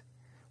canned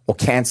or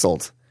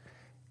cancelled,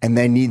 and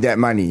they need that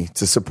money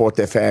to support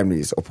their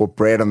families or put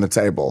bread on the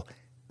table,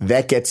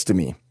 that gets to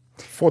me.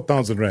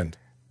 4,000 Rand.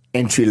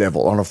 Entry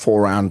level on a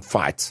 4-round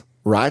fight,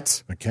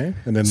 right? Okay.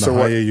 And then the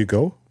higher you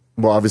go?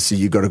 Well, obviously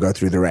you got to go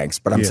through the ranks,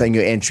 but I'm saying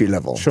your entry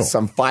level. Sure.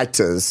 Some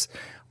fighters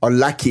are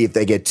lucky if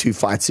they get 2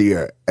 fights a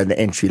year at the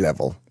entry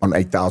level on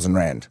 8,000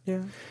 Rand.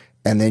 Yeah.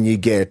 And then you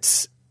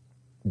get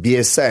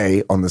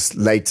BSA on this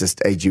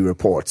latest AG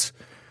report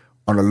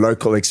on a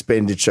local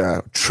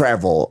expenditure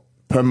travel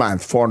per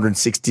month,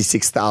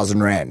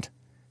 466,000 Rand,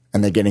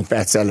 and they're getting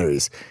fat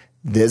salaries.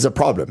 There's a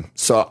problem.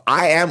 So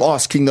I am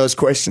asking those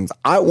questions.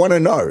 I want to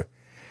know,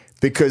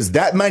 because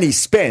that money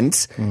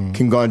spent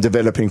can go on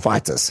developing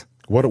fighters.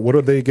 What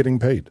are they getting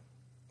paid?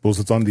 Because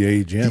it's on the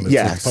AGM.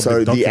 It's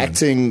so the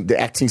acting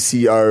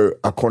CEO,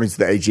 according to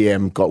the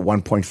AGM, got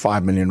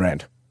 1.5 million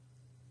Rand.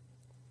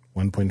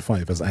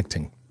 1.5 as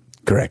acting.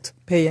 Correct.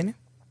 Per annum?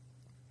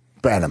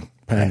 Per annum.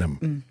 Per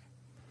annum.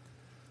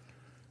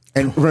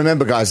 And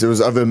remember, guys, there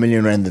was over 1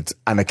 million Rand that's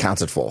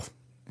unaccounted for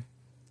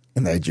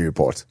in the AG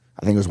report.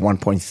 I think it was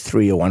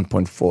 1.3 or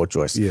 1.4,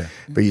 Joyce. Yeah.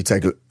 But you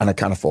take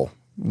unaccounted for.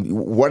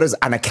 What does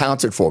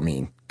unaccounted for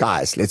mean?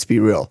 Guys, let's be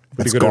real.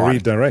 But you got to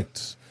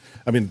redirect.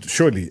 I mean,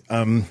 surely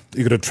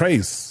you got to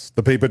trace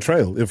the paper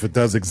trail if it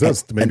does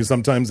exist. Maybe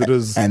sometimes it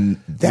is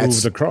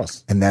moved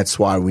across. And that's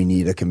why we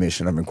need a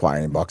commission of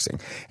inquiry in boxing.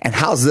 And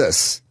how's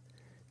this?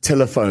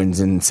 Telephones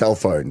and cell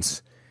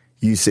phones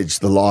usage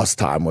the last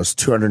time was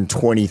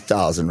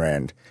 220,000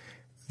 Rand.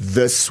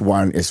 This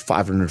one is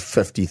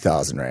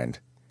 550,000 Rand.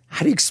 How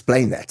do you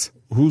explain that?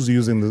 Who's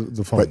using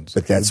the phones?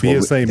 But that's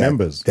BSA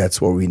members. That's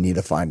what we need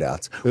to find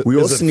out.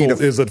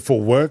 Is it for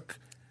work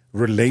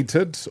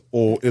related,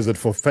 or is it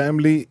for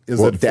family? Is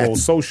it for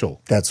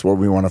social? That's what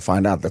we want to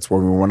find out. That's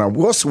what we want to.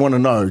 We also want to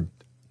know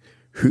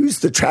who's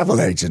the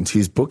travel agent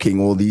who's booking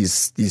all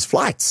these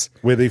flights.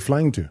 Where they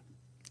flying to?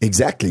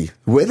 Exactly.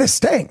 Where they're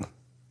staying.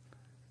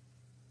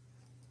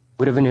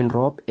 Good evening,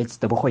 Rob. It's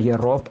the Bohoye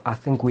Rob. I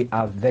think we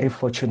are very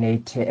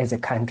fortunate as a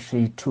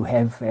country to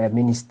have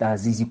Minister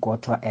Zizi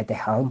Kodwa at the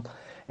helm.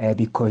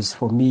 Because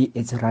for me,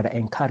 it's rather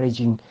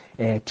encouraging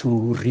to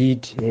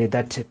read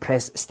that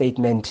press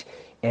statement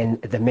and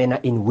the manner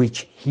in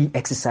which he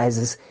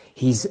exercises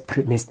his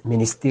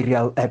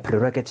ministerial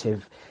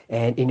prerogative,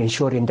 and in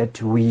ensuring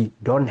that we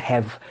don't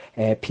have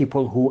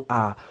people who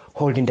are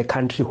holding the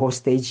country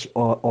hostage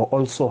or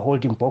also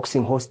holding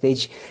boxing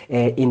hostage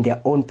in their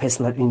own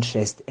personal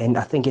interest. And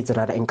I think it's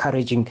rather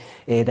encouraging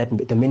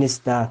that the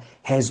minister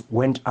has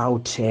went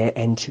out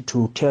and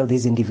to tell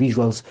these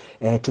individuals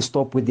to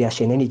stop with their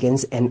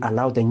shenanigans and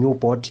allow the new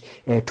board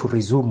to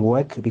resume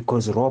work,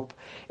 because, Rob,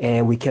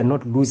 we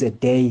cannot lose a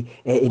day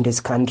in this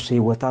country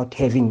without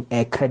having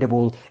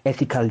credible,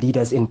 ethical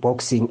leaders in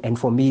boxing. And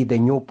for me, the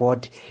new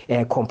board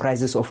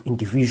comprises of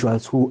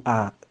individuals who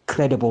are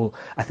credible.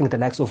 I think the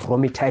likes of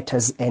Romy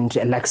Titus and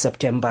like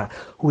September,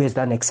 who has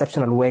done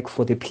exceptional work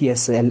for the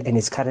PSL and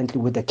is currently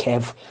with the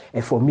CAF.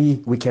 For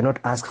me, we cannot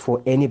ask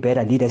for any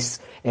better leaders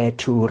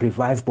to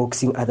revive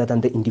boxing other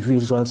than the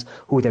individuals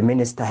who the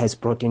minister has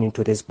brought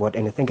into this board.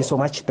 And thank you so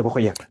much,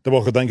 Tebogo.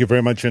 Tebogo, thank you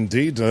very much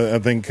indeed. I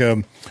think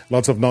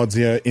lots of nods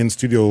here in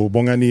studio.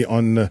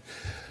 Bongani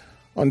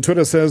on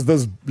Twitter says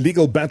there's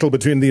legal battle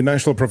between the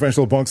National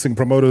Professional Boxing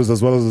Promoters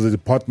as well as the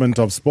Department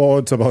of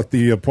Sport about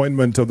the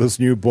appointment of this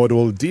new board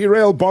will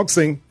derail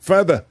boxing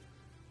further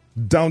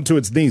down to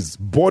its knees.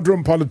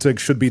 Boardroom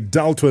politics should be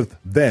dealt with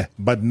there,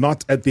 but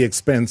not at the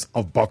expense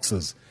of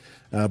boxers.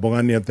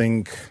 Bongani, I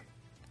think,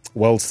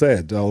 well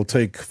said. I'll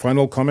take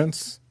final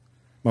comments.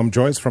 Ma'am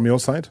Joyce, from your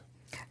side?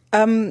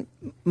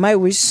 My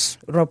wish,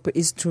 Rob,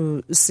 is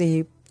to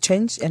see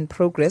change and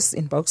progress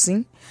in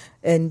boxing.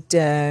 And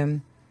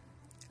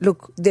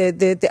look,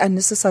 the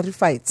unnecessary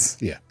fights.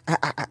 Yeah.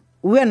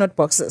 We are not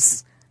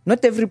boxers.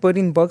 Not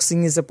everybody in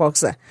boxing is a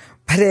boxer.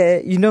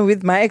 But,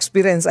 with my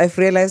experience, I've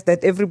realized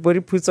that everybody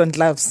puts on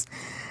gloves.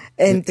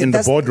 And in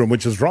the boardroom,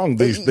 which is wrong.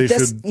 They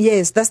should.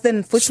 Yes, that's the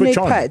unfortunate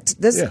part.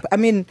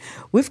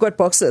 We've got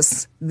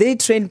boxers. They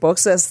train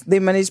boxers. They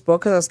manage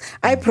boxers.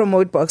 I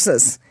promote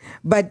boxers.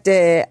 But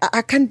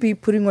I can't be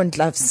putting on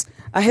gloves.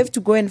 I have to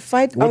go and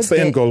fight. What's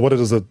the end goal?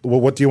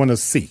 What do you want to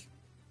see?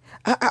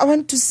 I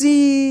want to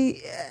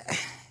see...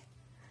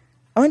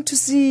 I want to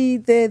see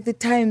the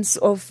times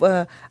of...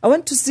 I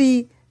want to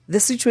see the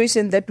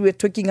situation that we're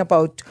talking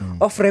about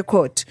off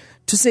record.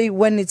 To say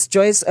when it's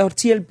Joyce or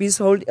TLB's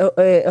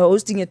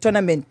hosting a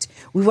tournament,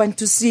 we want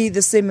to see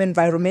the same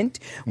environment.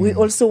 We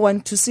also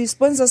want to see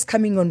sponsors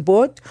coming on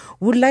board.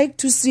 We'd like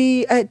to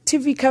see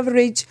TV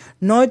coverage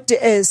not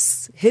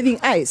as having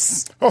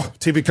eyes. Oh,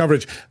 TV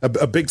coverage.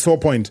 A big sore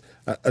point.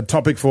 A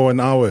topic for an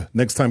hour.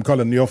 Next time,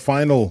 Colin, your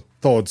final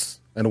thoughts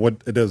and what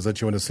it is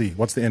that you want to see.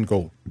 What's the end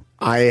goal?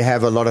 I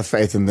have a lot of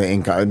faith in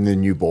the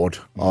new board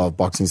of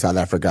Boxing South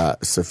Africa.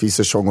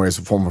 Safisa Shongwe is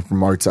a former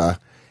promoter,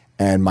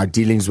 and my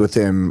dealings with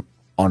him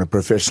on a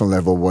professional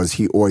level was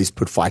he always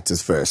put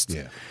fighters first.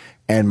 Yeah.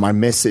 And my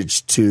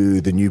message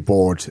to the new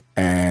board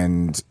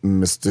and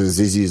Mr.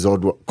 Zizi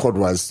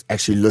Kodwa's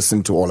actually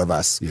listen to all of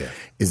us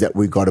is that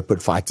we got to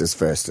put fighters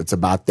first. It's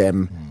about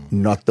them,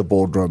 not the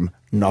boardroom,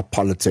 not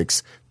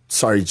politics.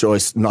 Sorry,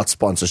 Joyce, not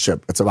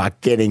sponsorship. It's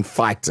about getting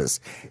fighters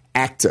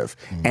active.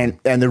 And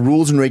the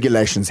rules and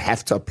regulations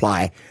have to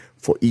apply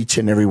for each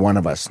and every one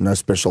of us. No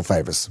special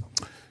favors.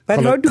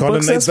 But how do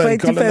boxers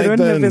fight if I don't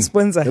have a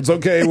sponsor? It's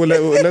okay. Well,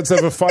 let's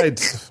have a fight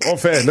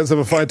off air. Let's have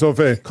a fight off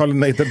air. Colin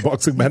Nathan,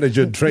 boxing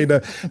manager,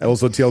 trainer, and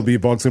also TLB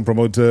boxing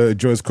promoter,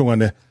 Joyce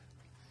Kungane.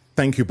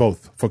 Thank you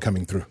both for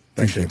coming through.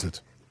 Appreciate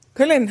it.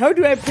 Colin, how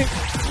do I pick?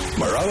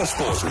 Marawa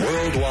Sports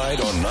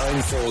Worldwide on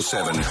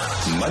 947.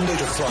 Monday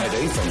to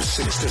Friday from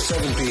 6 to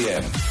 7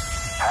 p.m.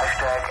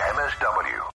 #MSW.